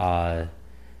 They're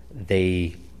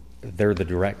the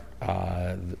direct,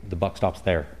 the buck stops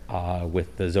there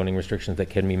with the zoning restrictions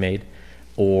that can be made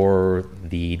or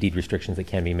the deed restrictions that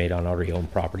can be made on already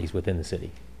owned properties within the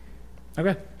city.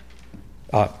 Okay.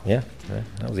 Yeah,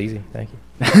 that was easy. Thank you.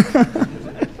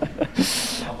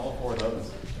 I'm all for those.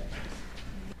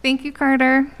 Thank you,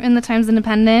 Carter, in the Times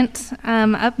Independent.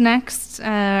 Up next,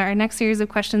 our next series of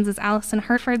questions is Allison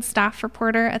Hertford, staff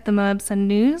reporter at the Moab Sun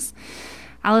News.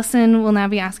 Allison will now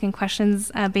be asking questions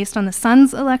based on the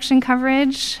Sun's election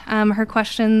coverage. Her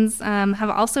questions have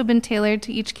also been tailored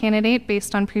to each candidate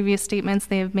based on previous statements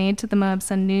they have made to the Moab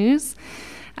Sun News.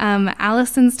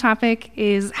 Allison's topic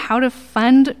is how to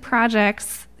fund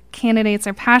projects candidates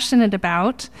are passionate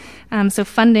about. So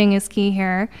funding is key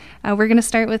here. We're going to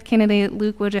start with candidate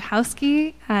Luke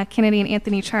Wojciechowski. Candidate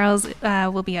Anthony Charles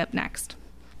will be up next.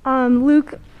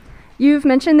 Luke, you've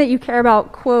mentioned that you care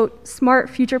about, quote, smart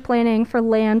future planning for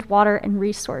land, water, and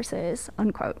resources,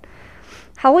 unquote.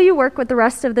 How will you work with the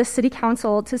rest of the City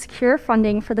Council to secure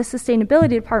funding for the Sustainability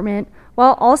Department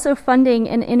while also funding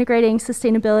and integrating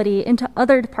sustainability into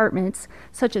other departments,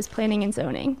 such as planning and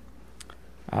zoning?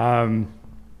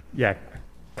 Yeah,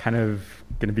 kind of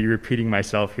going to be repeating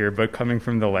myself here, but coming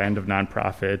from the land of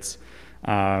nonprofits,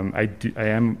 I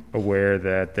am aware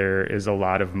that there is a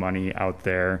lot of money out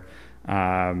there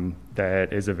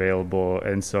that is available,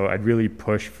 and so I'd really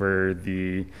push for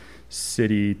the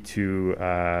city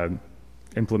to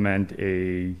implement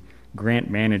a grant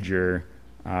manager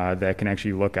that can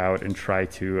actually look out and try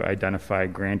to identify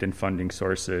grant and funding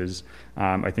sources.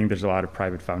 I think there's a lot of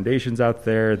private foundations out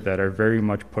there that are very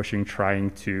much pushing,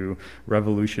 trying to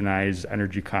revolutionize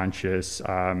energy conscious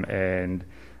and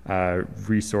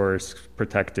resource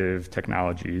protective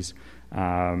technologies.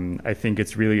 I think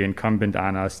it's really incumbent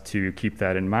on us to keep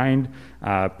that in mind,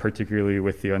 particularly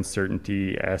with the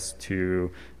uncertainty as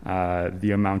to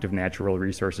the amount of natural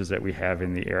resources that we have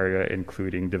in the area,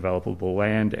 including developable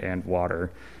land and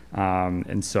water.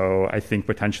 And so I think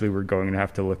potentially we're going to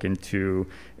have to look into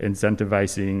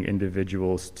incentivizing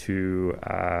individuals to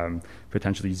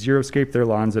potentially zero-scape their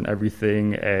lawns and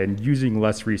everything, and using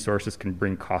less resources can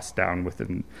bring costs down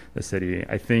within the city.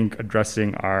 I think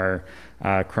addressing our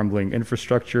crumbling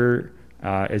infrastructure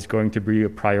is going to be a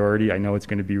priority. I know it's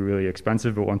going to be really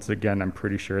expensive, but once again, I'm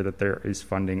pretty sure that there is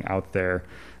funding out there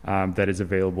that is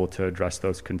available to address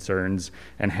those concerns.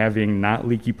 And having not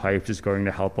leaky pipes is going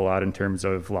to help a lot in terms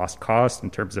of lost cost,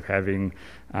 in terms of having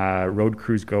road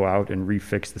crews go out and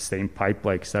refix the same pipe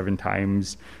like 7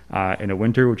 times in a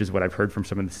winter, which is what I've heard from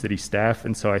some of the city staff.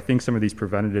 And so I think some of these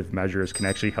preventative measures can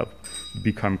actually help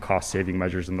become cost-saving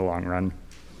measures in the long run.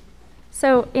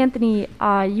 So, Anthony,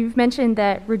 you've mentioned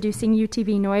that reducing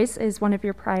UTV noise is one of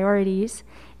your priorities.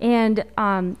 And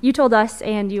you told us,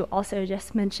 and you also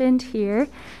just mentioned here,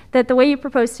 that the way you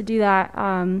propose to do that,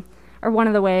 or one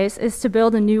of the ways, is to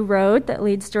build a new road that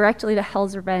leads directly to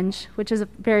Hell's Revenge, which is a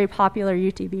very popular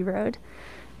UTV road.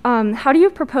 How do you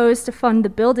propose to fund the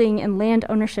building and land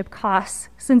ownership costs,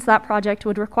 since that project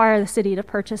would require the city to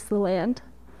purchase the land?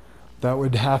 That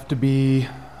would have to be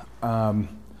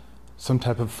some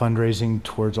type of fundraising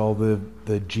towards all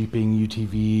the jeeping,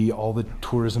 UTV, all the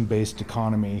tourism-based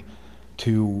economy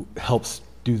to help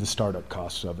do the startup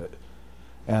costs of it.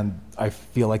 And I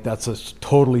feel like that's a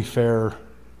totally fair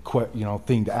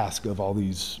thing to ask of all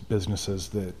these businesses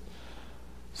that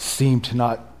seem to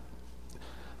not.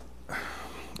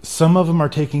 Some of them are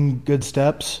taking good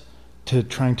steps to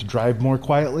trying to drive more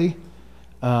quietly,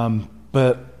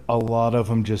 but a lot of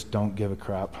them just don't give a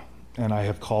crap. And I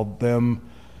have called them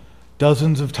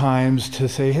dozens of times to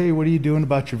say, hey, what are you doing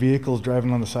about your vehicles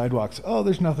driving on the sidewalks? Oh,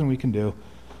 there's nothing we can do.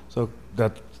 So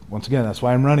once again, that's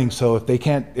why I'm running. So if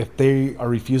they are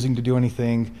refusing to do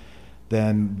anything,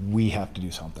 then we have to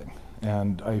do something.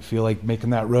 And I feel like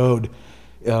making that road,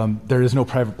 there is no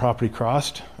private property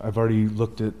crossed. I've already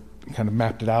kind of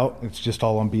mapped it out. It's just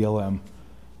all on BLM,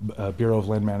 Bureau of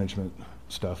Land Management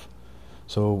stuff.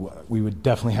 So we would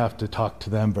definitely have to talk to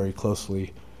them very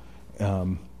closely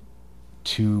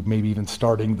to maybe even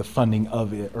starting the funding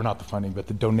of it, or not the funding, but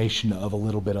the donation of a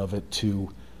little bit of it to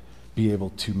be able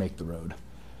to make the road.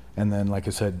 And then, like I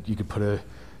said, you could put a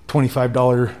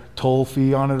 $25 toll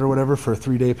fee on it or whatever for a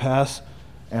 3-day pass,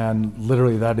 and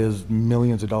literally that is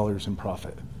millions of dollars in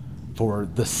profit for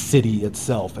the city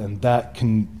itself, and that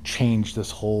can change this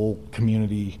whole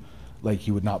community like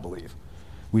you would not believe.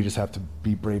 We just have to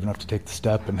be brave enough to take the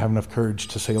step and have enough courage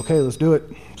to say, okay, let's do it.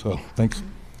 So thanks.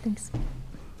 Thanks.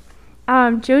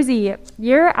 Josie,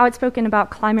 you're outspoken about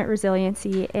climate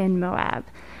resiliency in Moab.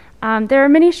 There are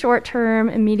many short-term,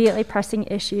 immediately pressing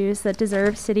issues that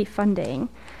deserve city funding.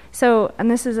 So, and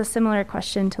this is a similar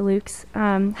question to Luke's,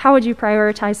 how would you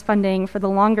prioritize funding for the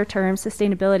longer-term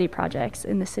sustainability projects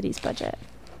in the city's budget?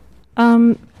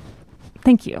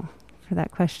 Thank you for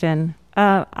that question.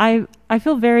 I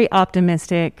feel very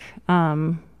optimistic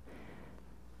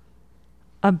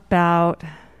about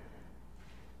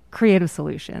creative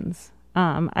solutions.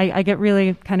 I get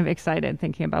really kind of excited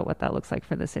thinking about what that looks like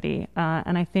for the city.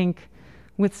 And I think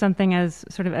with something as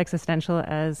sort of existential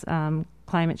as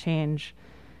climate change,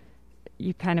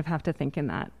 you kind of have to think in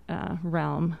that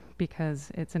realm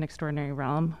because it's an extraordinary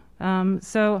realm.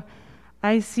 So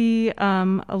I see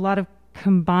a lot of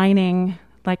combining,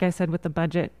 like I said, with the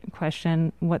budget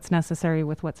question, what's necessary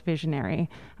with what's visionary.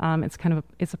 It's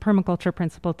a permaculture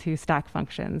principle to stack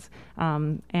functions.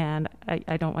 And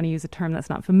I don't want to use a term that's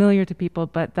not familiar to people,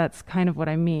 but that's kind of what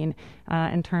I mean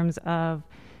in terms of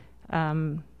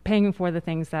paying for the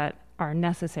things that are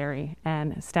necessary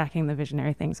and stacking the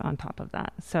visionary things on top of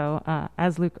that. So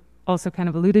as Luke also kind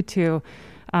of alluded to,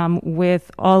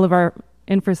 with all of our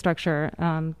infrastructure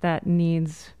that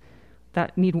needs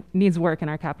work in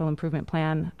our capital improvement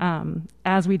plan,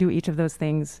 as we do each of those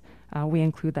things, we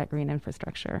include that green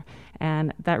infrastructure.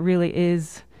 And that really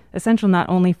is essential not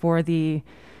only for the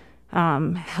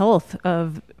health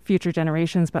of future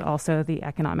generations, but also the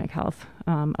economic health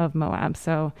of Moab.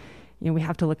 So, we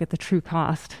have to look at the true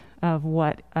cost of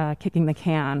what kicking the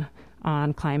can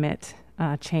on climate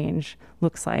change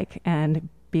looks like and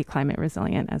be climate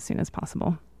resilient as soon as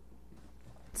possible.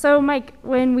 So, Mike,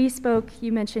 when we spoke,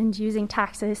 you mentioned using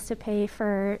taxes to pay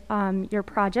for your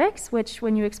projects, which,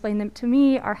 when you explained them to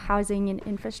me, are housing and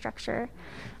infrastructure.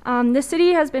 The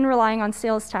city has been relying on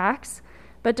sales tax,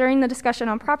 but during the discussion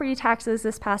on property taxes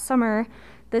this past summer,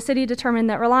 the city determined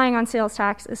that relying on sales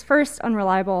tax is first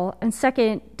unreliable and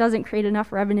second doesn't create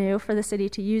enough revenue for the city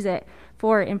to use it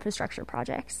for infrastructure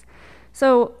projects.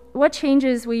 So what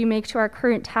changes will you make to our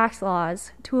current tax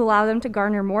laws to allow them to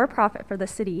garner more profit for the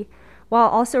city while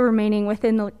also remaining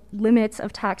within the limits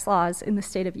of tax laws in the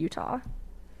state of Utah?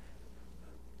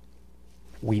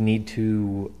 We need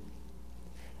to,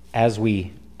 as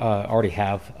we already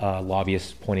have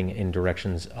lobbyists pointing in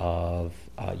directions of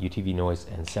UTV noise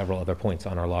and several other points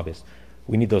on our lobbyists,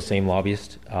 we need those same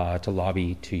lobbyists to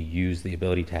lobby to use the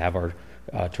ability to have our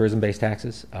tourism-based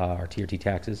taxes, our TRT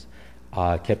taxes,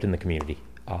 kept in the community.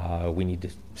 We need to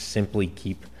simply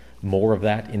keep more of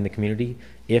that in the community.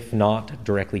 If not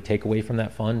directly take away from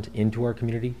that fund into our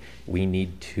community, we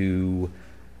need to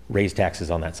raise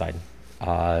taxes on that side,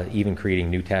 even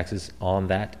creating new taxes on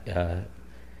that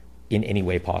in any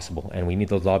way possible. And we need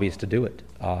those lobbyists to do it.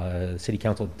 The City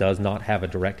Council does not have a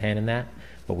direct hand in that,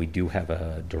 but we do have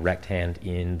a direct hand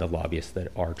in the lobbyists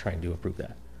that are trying to approve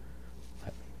that.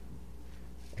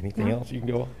 Anything else you can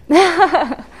go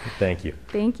on? Thank you.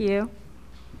 Thank you.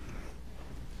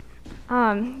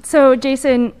 So,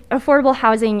 Jason, affordable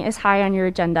housing is high on your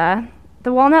agenda.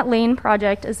 The Walnut Lane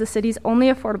project is the city's only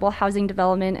affordable housing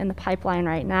development in the pipeline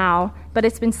right now, but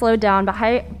it's been slowed down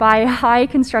by high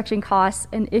construction costs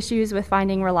and issues with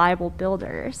finding reliable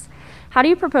builders. How do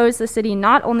you propose the city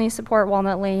not only support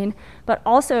Walnut Lane, but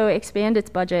also expand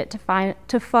its budget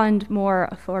to fund more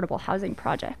affordable housing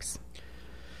projects?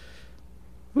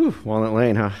 Whew, Walnut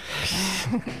Lane, huh?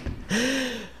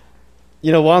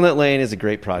 Walnut Lane is a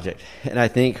great project, and I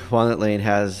think Walnut Lane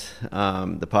has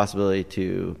the possibility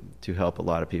to help a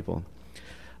lot of people.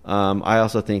 I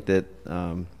also think that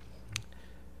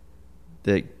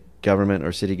the government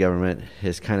or city government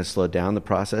has kind of slowed down the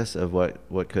process of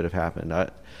what could have happened.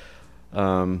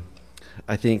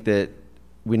 I think that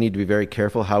we need to be very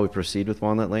careful how we proceed with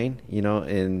Walnut Lane.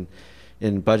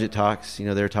 In budget talks,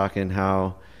 they're talking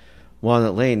how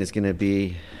Walnut Lane is going to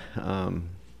be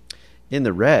in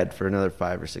the red for another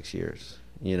 5 or 6 years,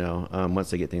 once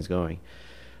they get things going.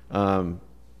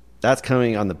 That's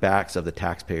coming on the backs of the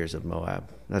taxpayers of Moab.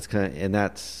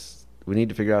 We need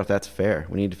to figure out if that's fair.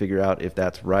 We need to figure out if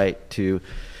that's right to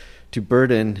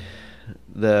burden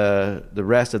the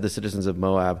rest of the citizens of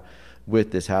Moab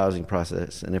with this housing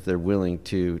process, and if they're willing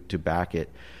to back it.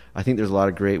 I think there's a lot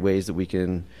of great ways that we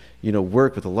can,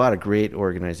 work with a lot of great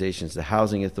organizations. The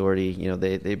Housing Authority,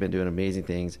 they've been doing amazing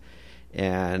things,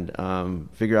 and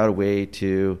figure out a way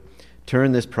to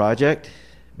turn this project,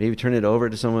 maybe turn it over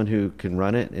to someone who can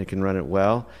run it and can run it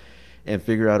well, and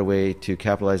figure out a way to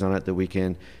capitalize on it that we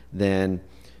can then.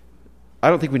 I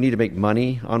don't think we need to make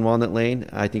money on Walnut Lane.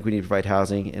 I think we need to provide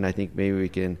housing, and I think maybe we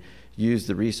can use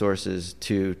the resources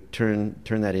to turn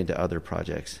that into other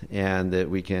projects, and that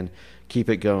we can keep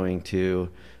it going to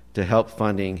help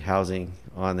funding housing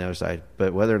on the other side.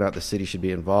 But whether or not the city should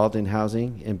be involved in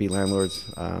housing and be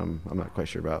landlords, I'm not quite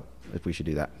sure about if we should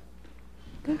do that.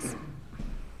 Thanks.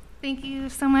 Thank you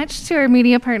so much to our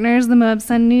media partners, the Moab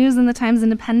Sun News and the Times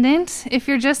Independent. If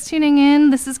you're just tuning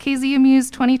in, this is KZMU's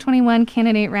 2021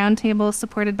 Candidate Roundtable,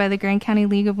 supported by the Grand County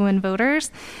League of Women Voters.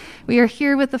 We are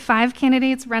here with the 5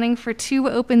 candidates running for 2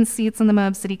 open seats on the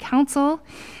Moab City Council.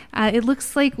 It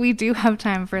looks like we do have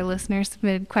time for a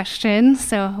listener-submitted question,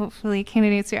 so hopefully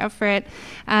candidates are up for it.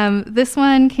 This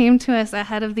one came to us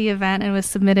ahead of the event and was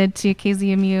submitted to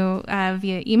KZMU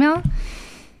via email.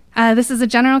 This is a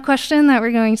general question that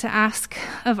we're going to ask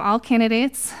of all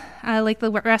candidates. Like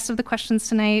the rest of the questions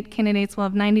tonight, candidates will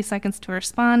have 90 seconds to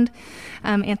respond.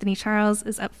 Anthony Charles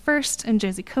is up first, and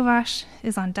Josie Kovash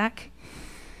is on deck.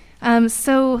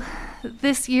 So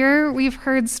this year, we've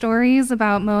heard stories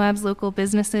about Moab's local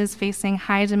businesses facing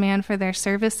high demand for their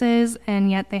services, and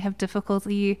yet they have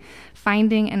difficulty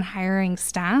finding and hiring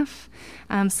staff.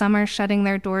 Some are shutting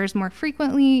their doors more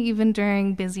frequently, even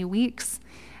during busy weeks.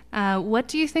 What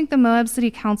do you think the Moab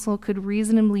City Council could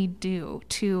reasonably do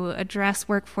to address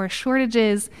workforce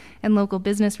shortages and local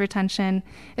business retention,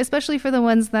 especially for the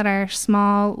ones that are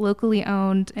small, locally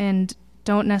owned, and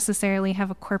don't necessarily have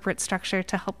a corporate structure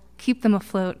to help keep them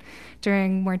afloat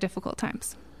during more difficult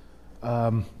times?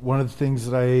 One of the things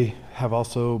that I have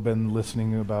also been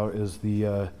listening about is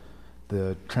the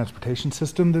transportation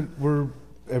system that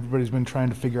everybody's been trying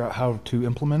to figure out how to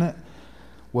implement it.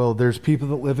 Well, there's people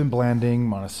that live in Blanding,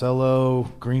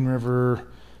 Monticello, Green River,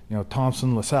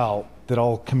 Thompson, LaSalle, that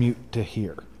all commute to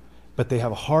here. But they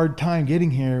have a hard time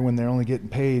getting here when they're only getting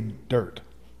paid dirt.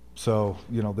 So,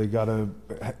 they got to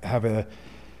have a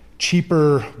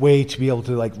cheaper way to be able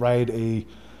to like ride a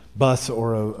bus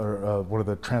or one of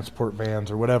the transport vans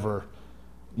or whatever,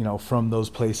 from those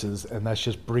places. And that's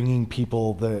just bringing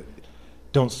people that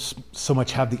don't so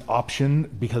much have the option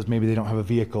because maybe they don't have a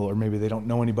vehicle or maybe they don't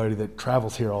know anybody that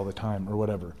travels here all the time or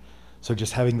whatever. So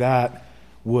just having that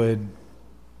would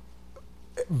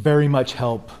very much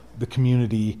help the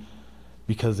community,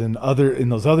 because in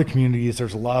those other communities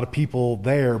there's a lot of people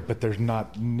there, but there's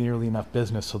not nearly enough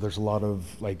business, so there's a lot of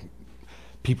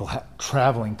people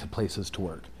traveling to places to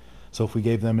work. So if we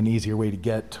gave them an easier way to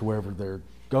get to wherever they're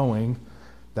going,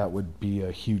 that would be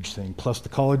a huge thing. Plus the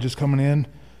college is coming in,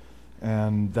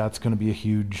 and that's going to be a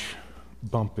huge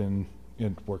bump in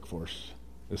workforce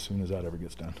as soon as that ever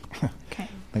gets done. Okay.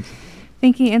 Thanks.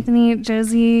 Thank you, Anthony.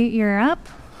 Josie, you're up.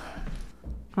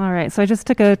 All right, so I just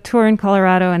took a tour in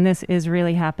Colorado, and this is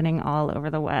really happening all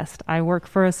over the West. I work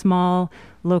for a small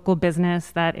local business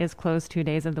that is closed 2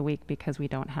 days of the week because we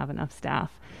don't have enough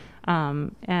staff.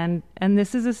 And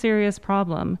this is a serious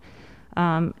problem.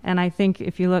 And I think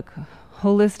if you look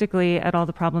holistically at all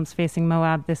the problems facing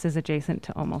Moab, this is adjacent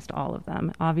to almost all of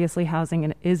them. Obviously,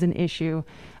 housing is an issue,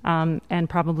 and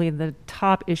probably the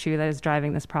top issue that is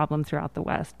driving this problem throughout the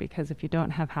West, because if you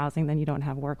don't have housing, then you don't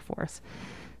have workforce.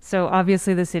 So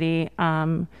obviously the city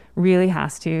really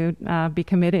has to be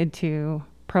committed to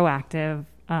proactive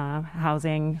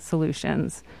housing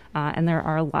solutions, and there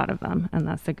are a lot of them, and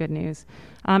that's the good news.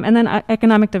 And then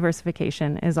economic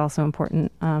diversification is also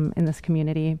important in this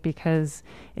community, because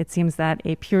it seems that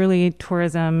a purely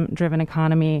tourism-driven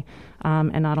economy,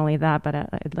 and not only that, but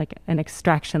like an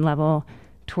extraction-level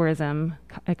tourism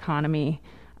economy,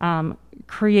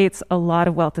 creates a lot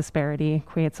of wealth disparity,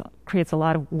 creates a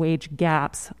lot of wage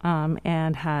gaps,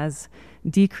 and has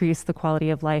decreased the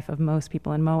quality of life of most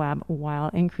people in Moab while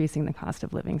increasing the cost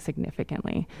of living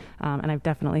significantly. And I've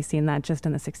definitely seen that just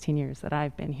in the 16 years that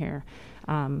I've been here,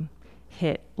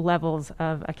 hit levels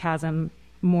of a chasm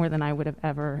more than I would have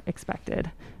ever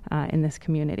expected in this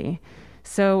community.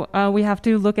 So we have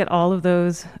to look at all of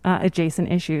those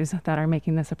adjacent issues that are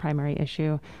making this a primary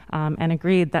issue, and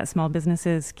agreed that small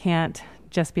businesses can't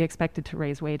just be expected to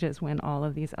raise wages when all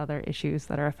of these other issues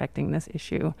that are affecting this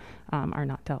issue are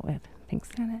not dealt with. Thanks.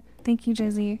 Got it. Thank you,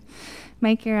 Josie.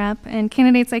 Mike, you're up. And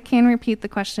candidates, I can repeat the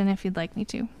question if you'd like me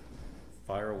to.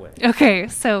 Fire away. Okay,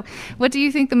 so what do you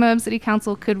think the Moab City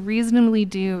Council could reasonably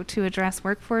do to address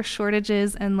workforce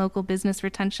shortages and local business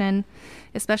retention,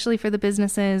 especially for the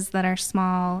businesses that are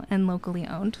small and locally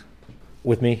owned?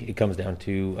 With me, it comes down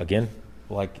to, again,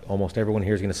 like almost everyone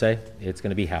here is going to say, it's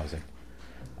going to be housing.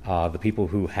 The people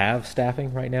who have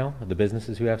staffing right now, the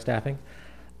businesses who have staffing,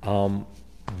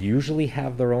 usually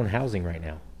have their own housing right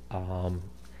now.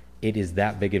 It is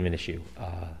that big of an issue.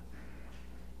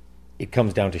 It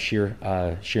comes down to sheer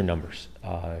numbers.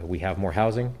 We have more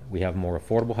housing, we have more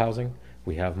affordable housing,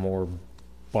 we have more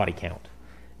body count.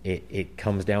 It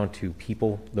comes down to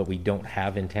people that we don't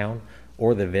have in town,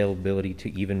 or the availability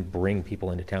to even bring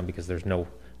people into town, because there's no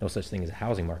such thing as a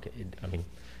housing market.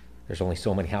 There's only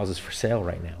so many houses for sale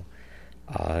right now.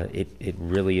 It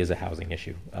really is a housing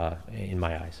issue in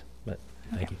my eyes. But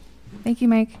thank you. Thank you,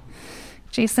 Mike.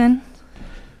 Jason?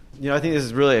 I think this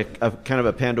is really a kind of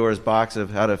a Pandora's box of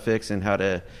how to fix and how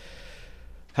to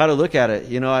look at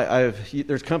it.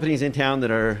 There's companies in town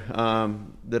that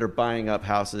are buying up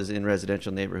houses in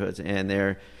residential neighborhoods, and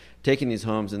they're taking these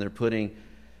homes and they're putting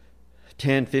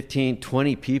 10, 15,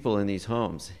 20 people in these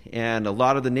homes. And a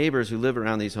lot of the neighbors who live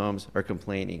around these homes are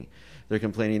complaining. They're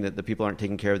complaining that the people aren't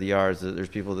taking care of the yards, that there's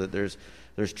people, that there's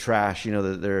trash,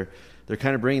 that they're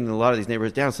kind of bringing a lot of these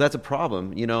neighborhoods down. So that's a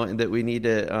problem, and that we need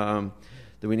to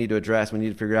address. We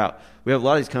need to figure out. We have a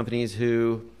lot of these companies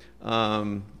who,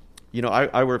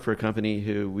 I work for a company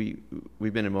who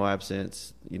we've been in Moab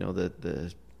since,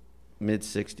 the mid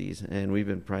 60s, and we've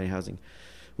been providing housing.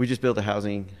 We just built a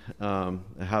housing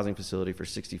facility for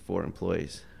 64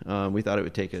 employees. We thought it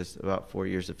would take us about 4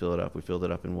 years to fill it up. We filled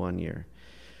it up in 1 year.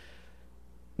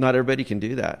 Not everybody can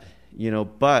do that,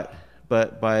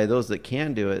 but by those that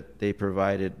can do it,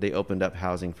 they opened up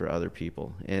housing for other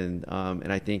people. And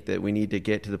I think that we need to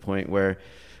get to the point where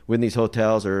when these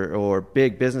hotels or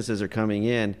big businesses are coming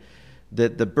in,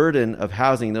 that the burden of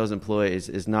housing those employees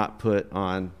is not put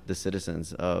on the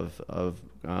citizens of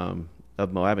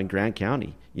Moab and Grand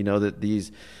County. That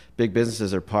these big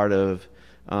businesses are part of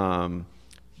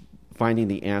finding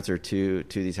the answer to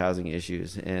these housing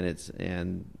issues,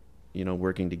 and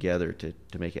working together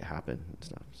to make it happen and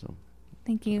stuff. So,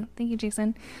 thank you,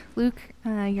 Jason. Luke,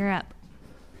 you're up.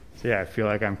 So yeah, I feel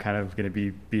like I'm kind of going to be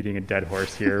beating a dead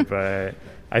horse here, but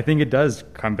I think it does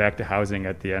come back to housing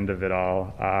at the end of it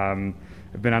all.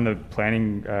 I've been on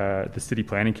the city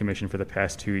planning commission for the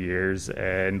past 2 years,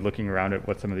 and looking around at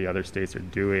what some of the other states are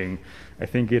doing, I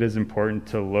think it is important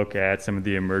to look at some of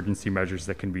the emergency measures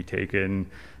that can be taken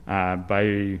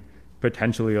by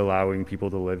potentially allowing people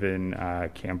to live in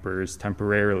campers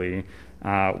temporarily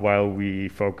while we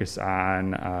focus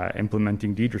on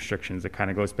implementing deed restrictions. It kind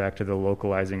of goes back to the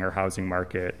localizing our housing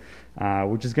market,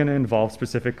 which is going to involve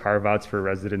specific carve-outs for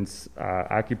residents'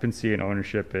 occupancy and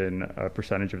ownership in a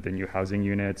percentage of the new housing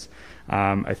units.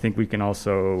 I think we can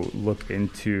also look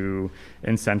into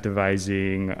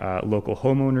incentivizing local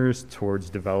homeowners towards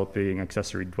developing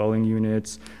accessory dwelling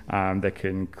units that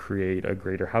can create a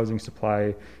greater housing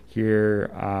supply here.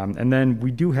 And then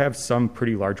we do have some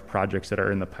pretty large projects that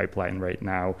are in the pipeline right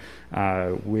now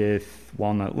with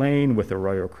Walnut Lane, with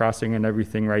Arroyo Crossing and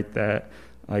everything like that.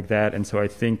 And so I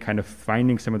think kind of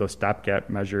finding some of those stopgap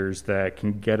measures that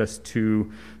can get us to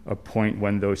a point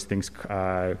when those things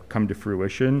come to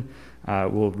fruition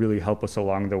will really help us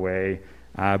along the way.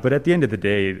 But at the end of the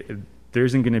day, there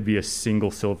isn't going to be a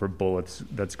single silver bullet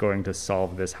that's going to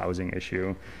solve this housing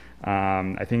issue.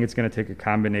 I think it's going to take a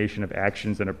combination of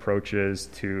actions and approaches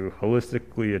to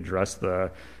holistically address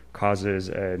the causes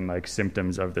and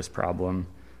symptoms of this problem.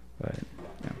 But,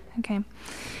 yeah. Okay.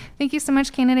 Thank you so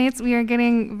much, candidates. We are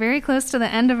getting very close to the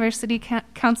end of our city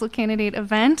council candidate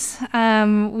event.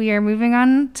 We are moving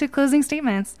on to closing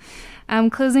statements.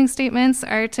 Closing statements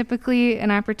are typically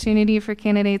an opportunity for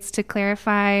candidates to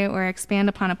clarify or expand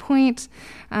upon a point.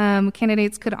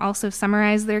 Candidates could also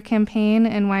summarize their campaign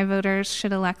and why voters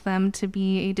should elect them to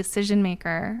be a decision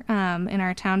maker in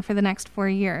our town for the next 4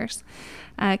 years.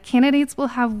 Candidates will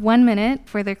have 1 minute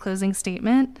for their closing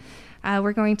statement.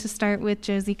 We're going to start with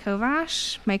Josie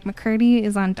Kovash. Mike McCurdy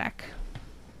is on deck.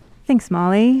 Thanks,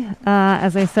 Molly.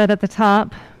 As I said at the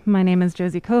top, my name is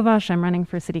Josie Kovash. I'm running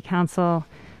for city council.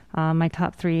 My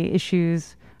top 3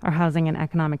 issues are housing and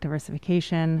economic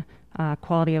diversification,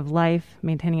 quality of life,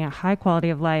 maintaining a high quality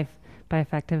of life by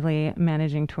effectively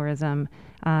managing tourism,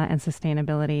 and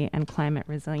sustainability and climate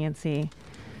resiliency.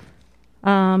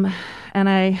 Coming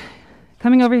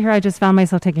over here, I just found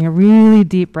myself taking a really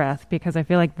deep breath because I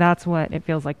feel like that's what it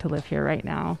feels like to live here right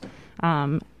now.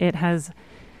 It has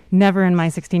never in my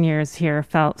 16 years here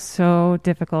felt so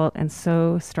difficult and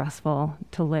so stressful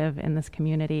to live in this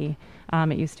community.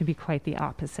 It used to be quite the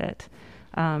opposite.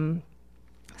 So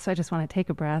I just want to take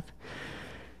a breath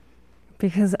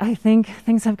because I think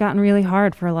things have gotten really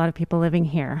hard for a lot of people living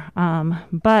here.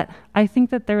 But I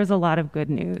think that there is a lot of good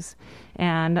news.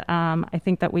 And I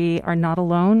think that we are not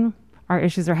alone. Our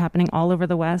issues are happening all over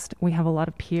the West. We have a lot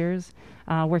of peers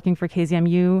working for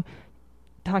KZMU.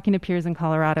 Talking to peers in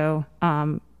Colorado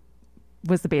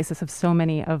was the basis of so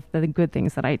many of the good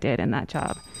things that I did in that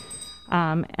job.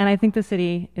 And I think the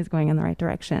city is going in the right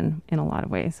direction in a lot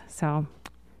of ways. So,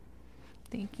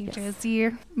 thank you, yes.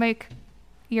 Josie. Mike,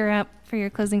 you're up for your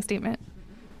closing statement.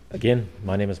 Again,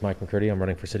 my name is Mike McCurdy. I'm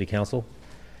running for City Council.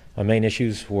 My main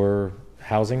issues were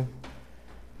housing,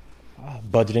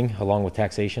 budgeting along with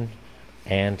taxation,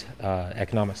 and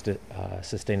economic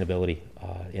sustainability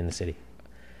in the city.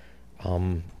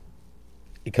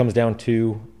 It comes down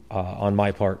to, on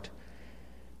my part,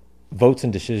 votes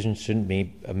and decisions shouldn't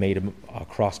be made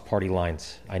across party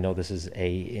lines. I know this is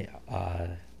a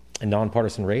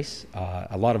nonpartisan race.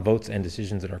 A lot of votes and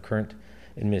decisions in our current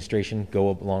administration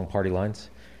go along party lines,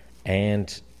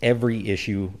 and every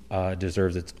issue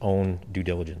deserves its own due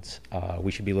diligence.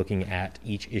 We should be looking at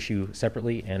each issue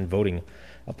separately and voting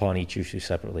upon each issue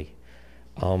separately.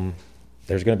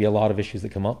 There's going to be a lot of issues that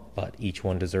come up, but each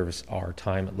one deserves our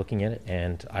time at looking at it,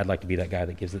 and I'd like to be that guy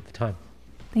that gives it the time.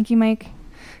 Thank you, Mike.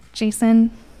 Jason?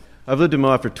 I've lived in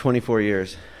Moab for 24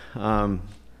 years. I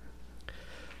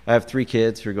have 3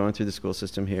 kids who are going through the school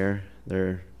system here.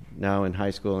 They're now in high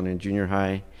school and in junior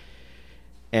high.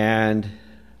 And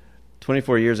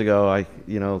 24 years ago, a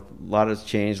lot has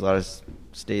changed, a lot has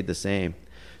stayed the same.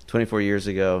 24 years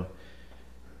ago,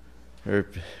 or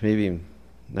maybe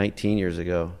 19 years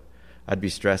ago, I'd be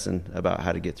stressing about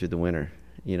how to get through the winter,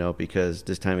 because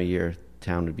this time of year,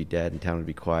 town would be dead and town would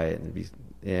be quiet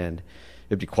and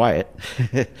it'd be quiet.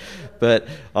 But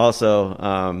also,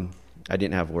 I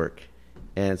didn't have work.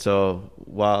 And so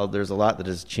while there's a lot that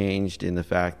has changed in the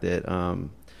fact that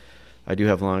I do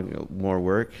have more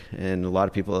work, and a lot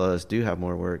of people do have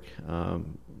more work,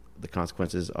 the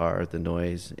consequences are the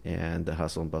noise and the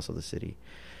hustle and bustle of the city.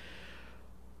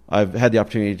 I've had the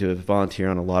opportunity to volunteer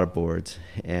on a lot of boards,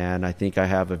 and I think I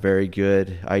have a very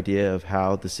good idea of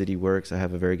how the city works. I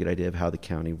have a very good idea of how the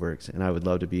county works, and I would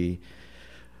love to be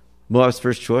Moab's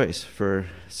first choice for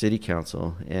city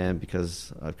council, and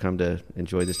because I've come to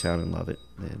enjoy this town and love it.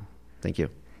 And thank you.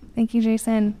 Thank you,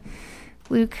 Jason.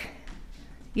 Luke,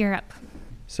 you're up.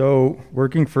 So,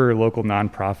 working for local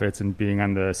nonprofits and being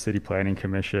on the City Planning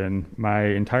Commission, my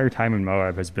entire time in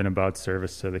Moab has been about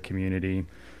service to the community.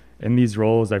 In these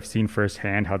roles, I've seen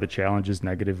firsthand how the challenges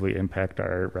negatively impact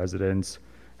our residents.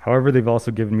 However, they've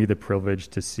also given me the privilege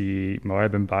to see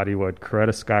Moab embody what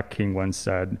Coretta Scott King once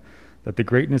said, that the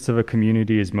greatness of a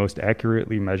community is most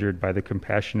accurately measured by the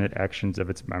compassionate actions of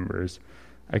its members.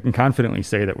 I can confidently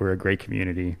say that we're a great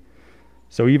community.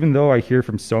 So even though I hear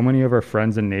from so many of our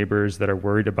friends and neighbors that are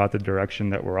worried about the direction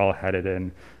that we're all headed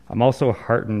in, I'm also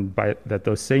heartened by that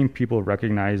those same people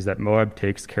recognize that Moab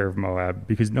takes care of Moab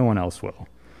because no one else will.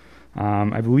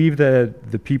 I believe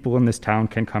that the people in this town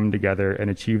can come together and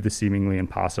achieve the seemingly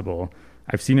impossible.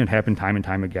 I've seen it happen time and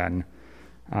time again.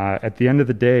 At the end of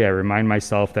the day, I remind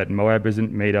myself that Moab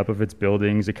isn't made up of its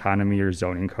buildings, economy, or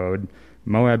zoning code.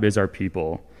 Moab is our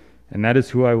people. And this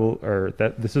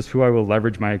is who I will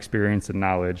leverage my experience and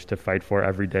knowledge to fight for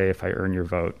every day if I earn your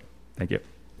vote. Thank you.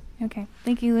 Okay.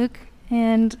 Thank you, Luke.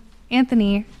 And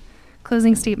Anthony,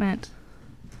 closing statement.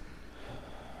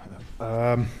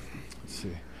 Let's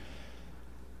see.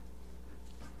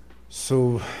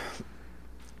 So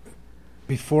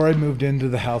before I moved into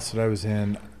the house that I was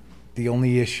in, the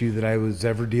only issue that I was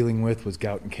ever dealing with was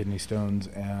gout and kidney stones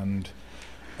and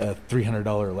a $300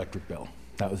 electric bill.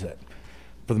 That was it,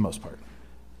 for the most part.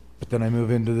 But then I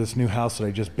move into this new house that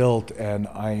I just built, and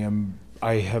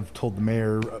I have told the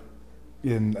mayor,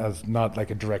 as not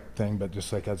like a direct thing, but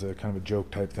just like as a kind of a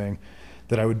joke type thing,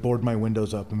 that I would board my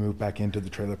windows up and move back into the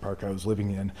trailer park I was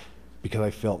living in because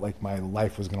I felt like my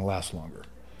life was going to last longer.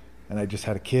 And I just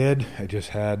had a kid, I just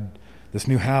had this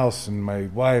new house and my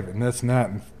wife and this and that,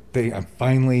 and I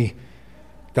finally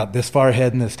got this far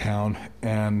ahead in this town,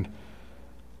 and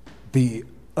the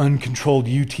uncontrolled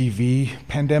UTV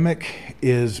pandemic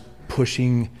is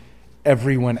pushing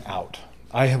everyone out.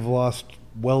 I have lost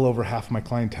well over half my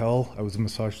clientele. I was a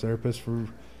massage therapist for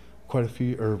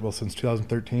since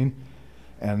 2013,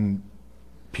 and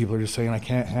people are just saying I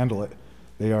can't handle it.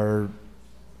 They are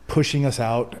pushing us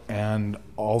out, and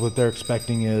all that they're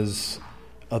expecting is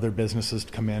other businesses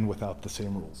to come in without the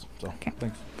same rules. So, okay.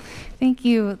 Thanks. Thank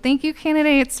you. Thank you,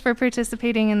 candidates, for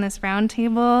participating in this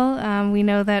roundtable. We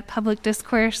know that public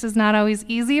discourse is not always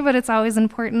easy, but it's always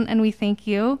important, and we thank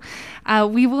you.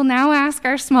 We will now ask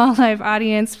our small live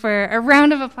audience for a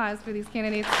round of applause for these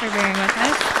candidates for bearing with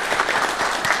us.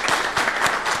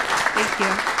 Thank you.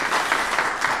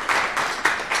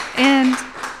 And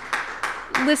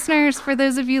listeners, for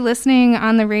those of you listening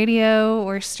on the radio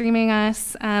or streaming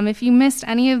us, if you missed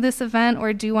any of this event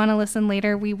or do want to listen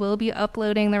later, we will be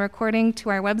uploading the recording to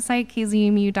our website,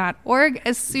 kzmu.org,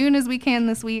 as soon as we can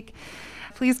this week.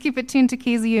 Please keep it tuned to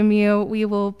KZMU. We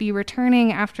will be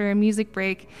returning after a music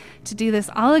break to do this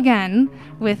all again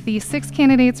with the 6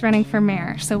 candidates running for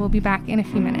mayor. So we'll be back in a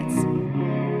few minutes.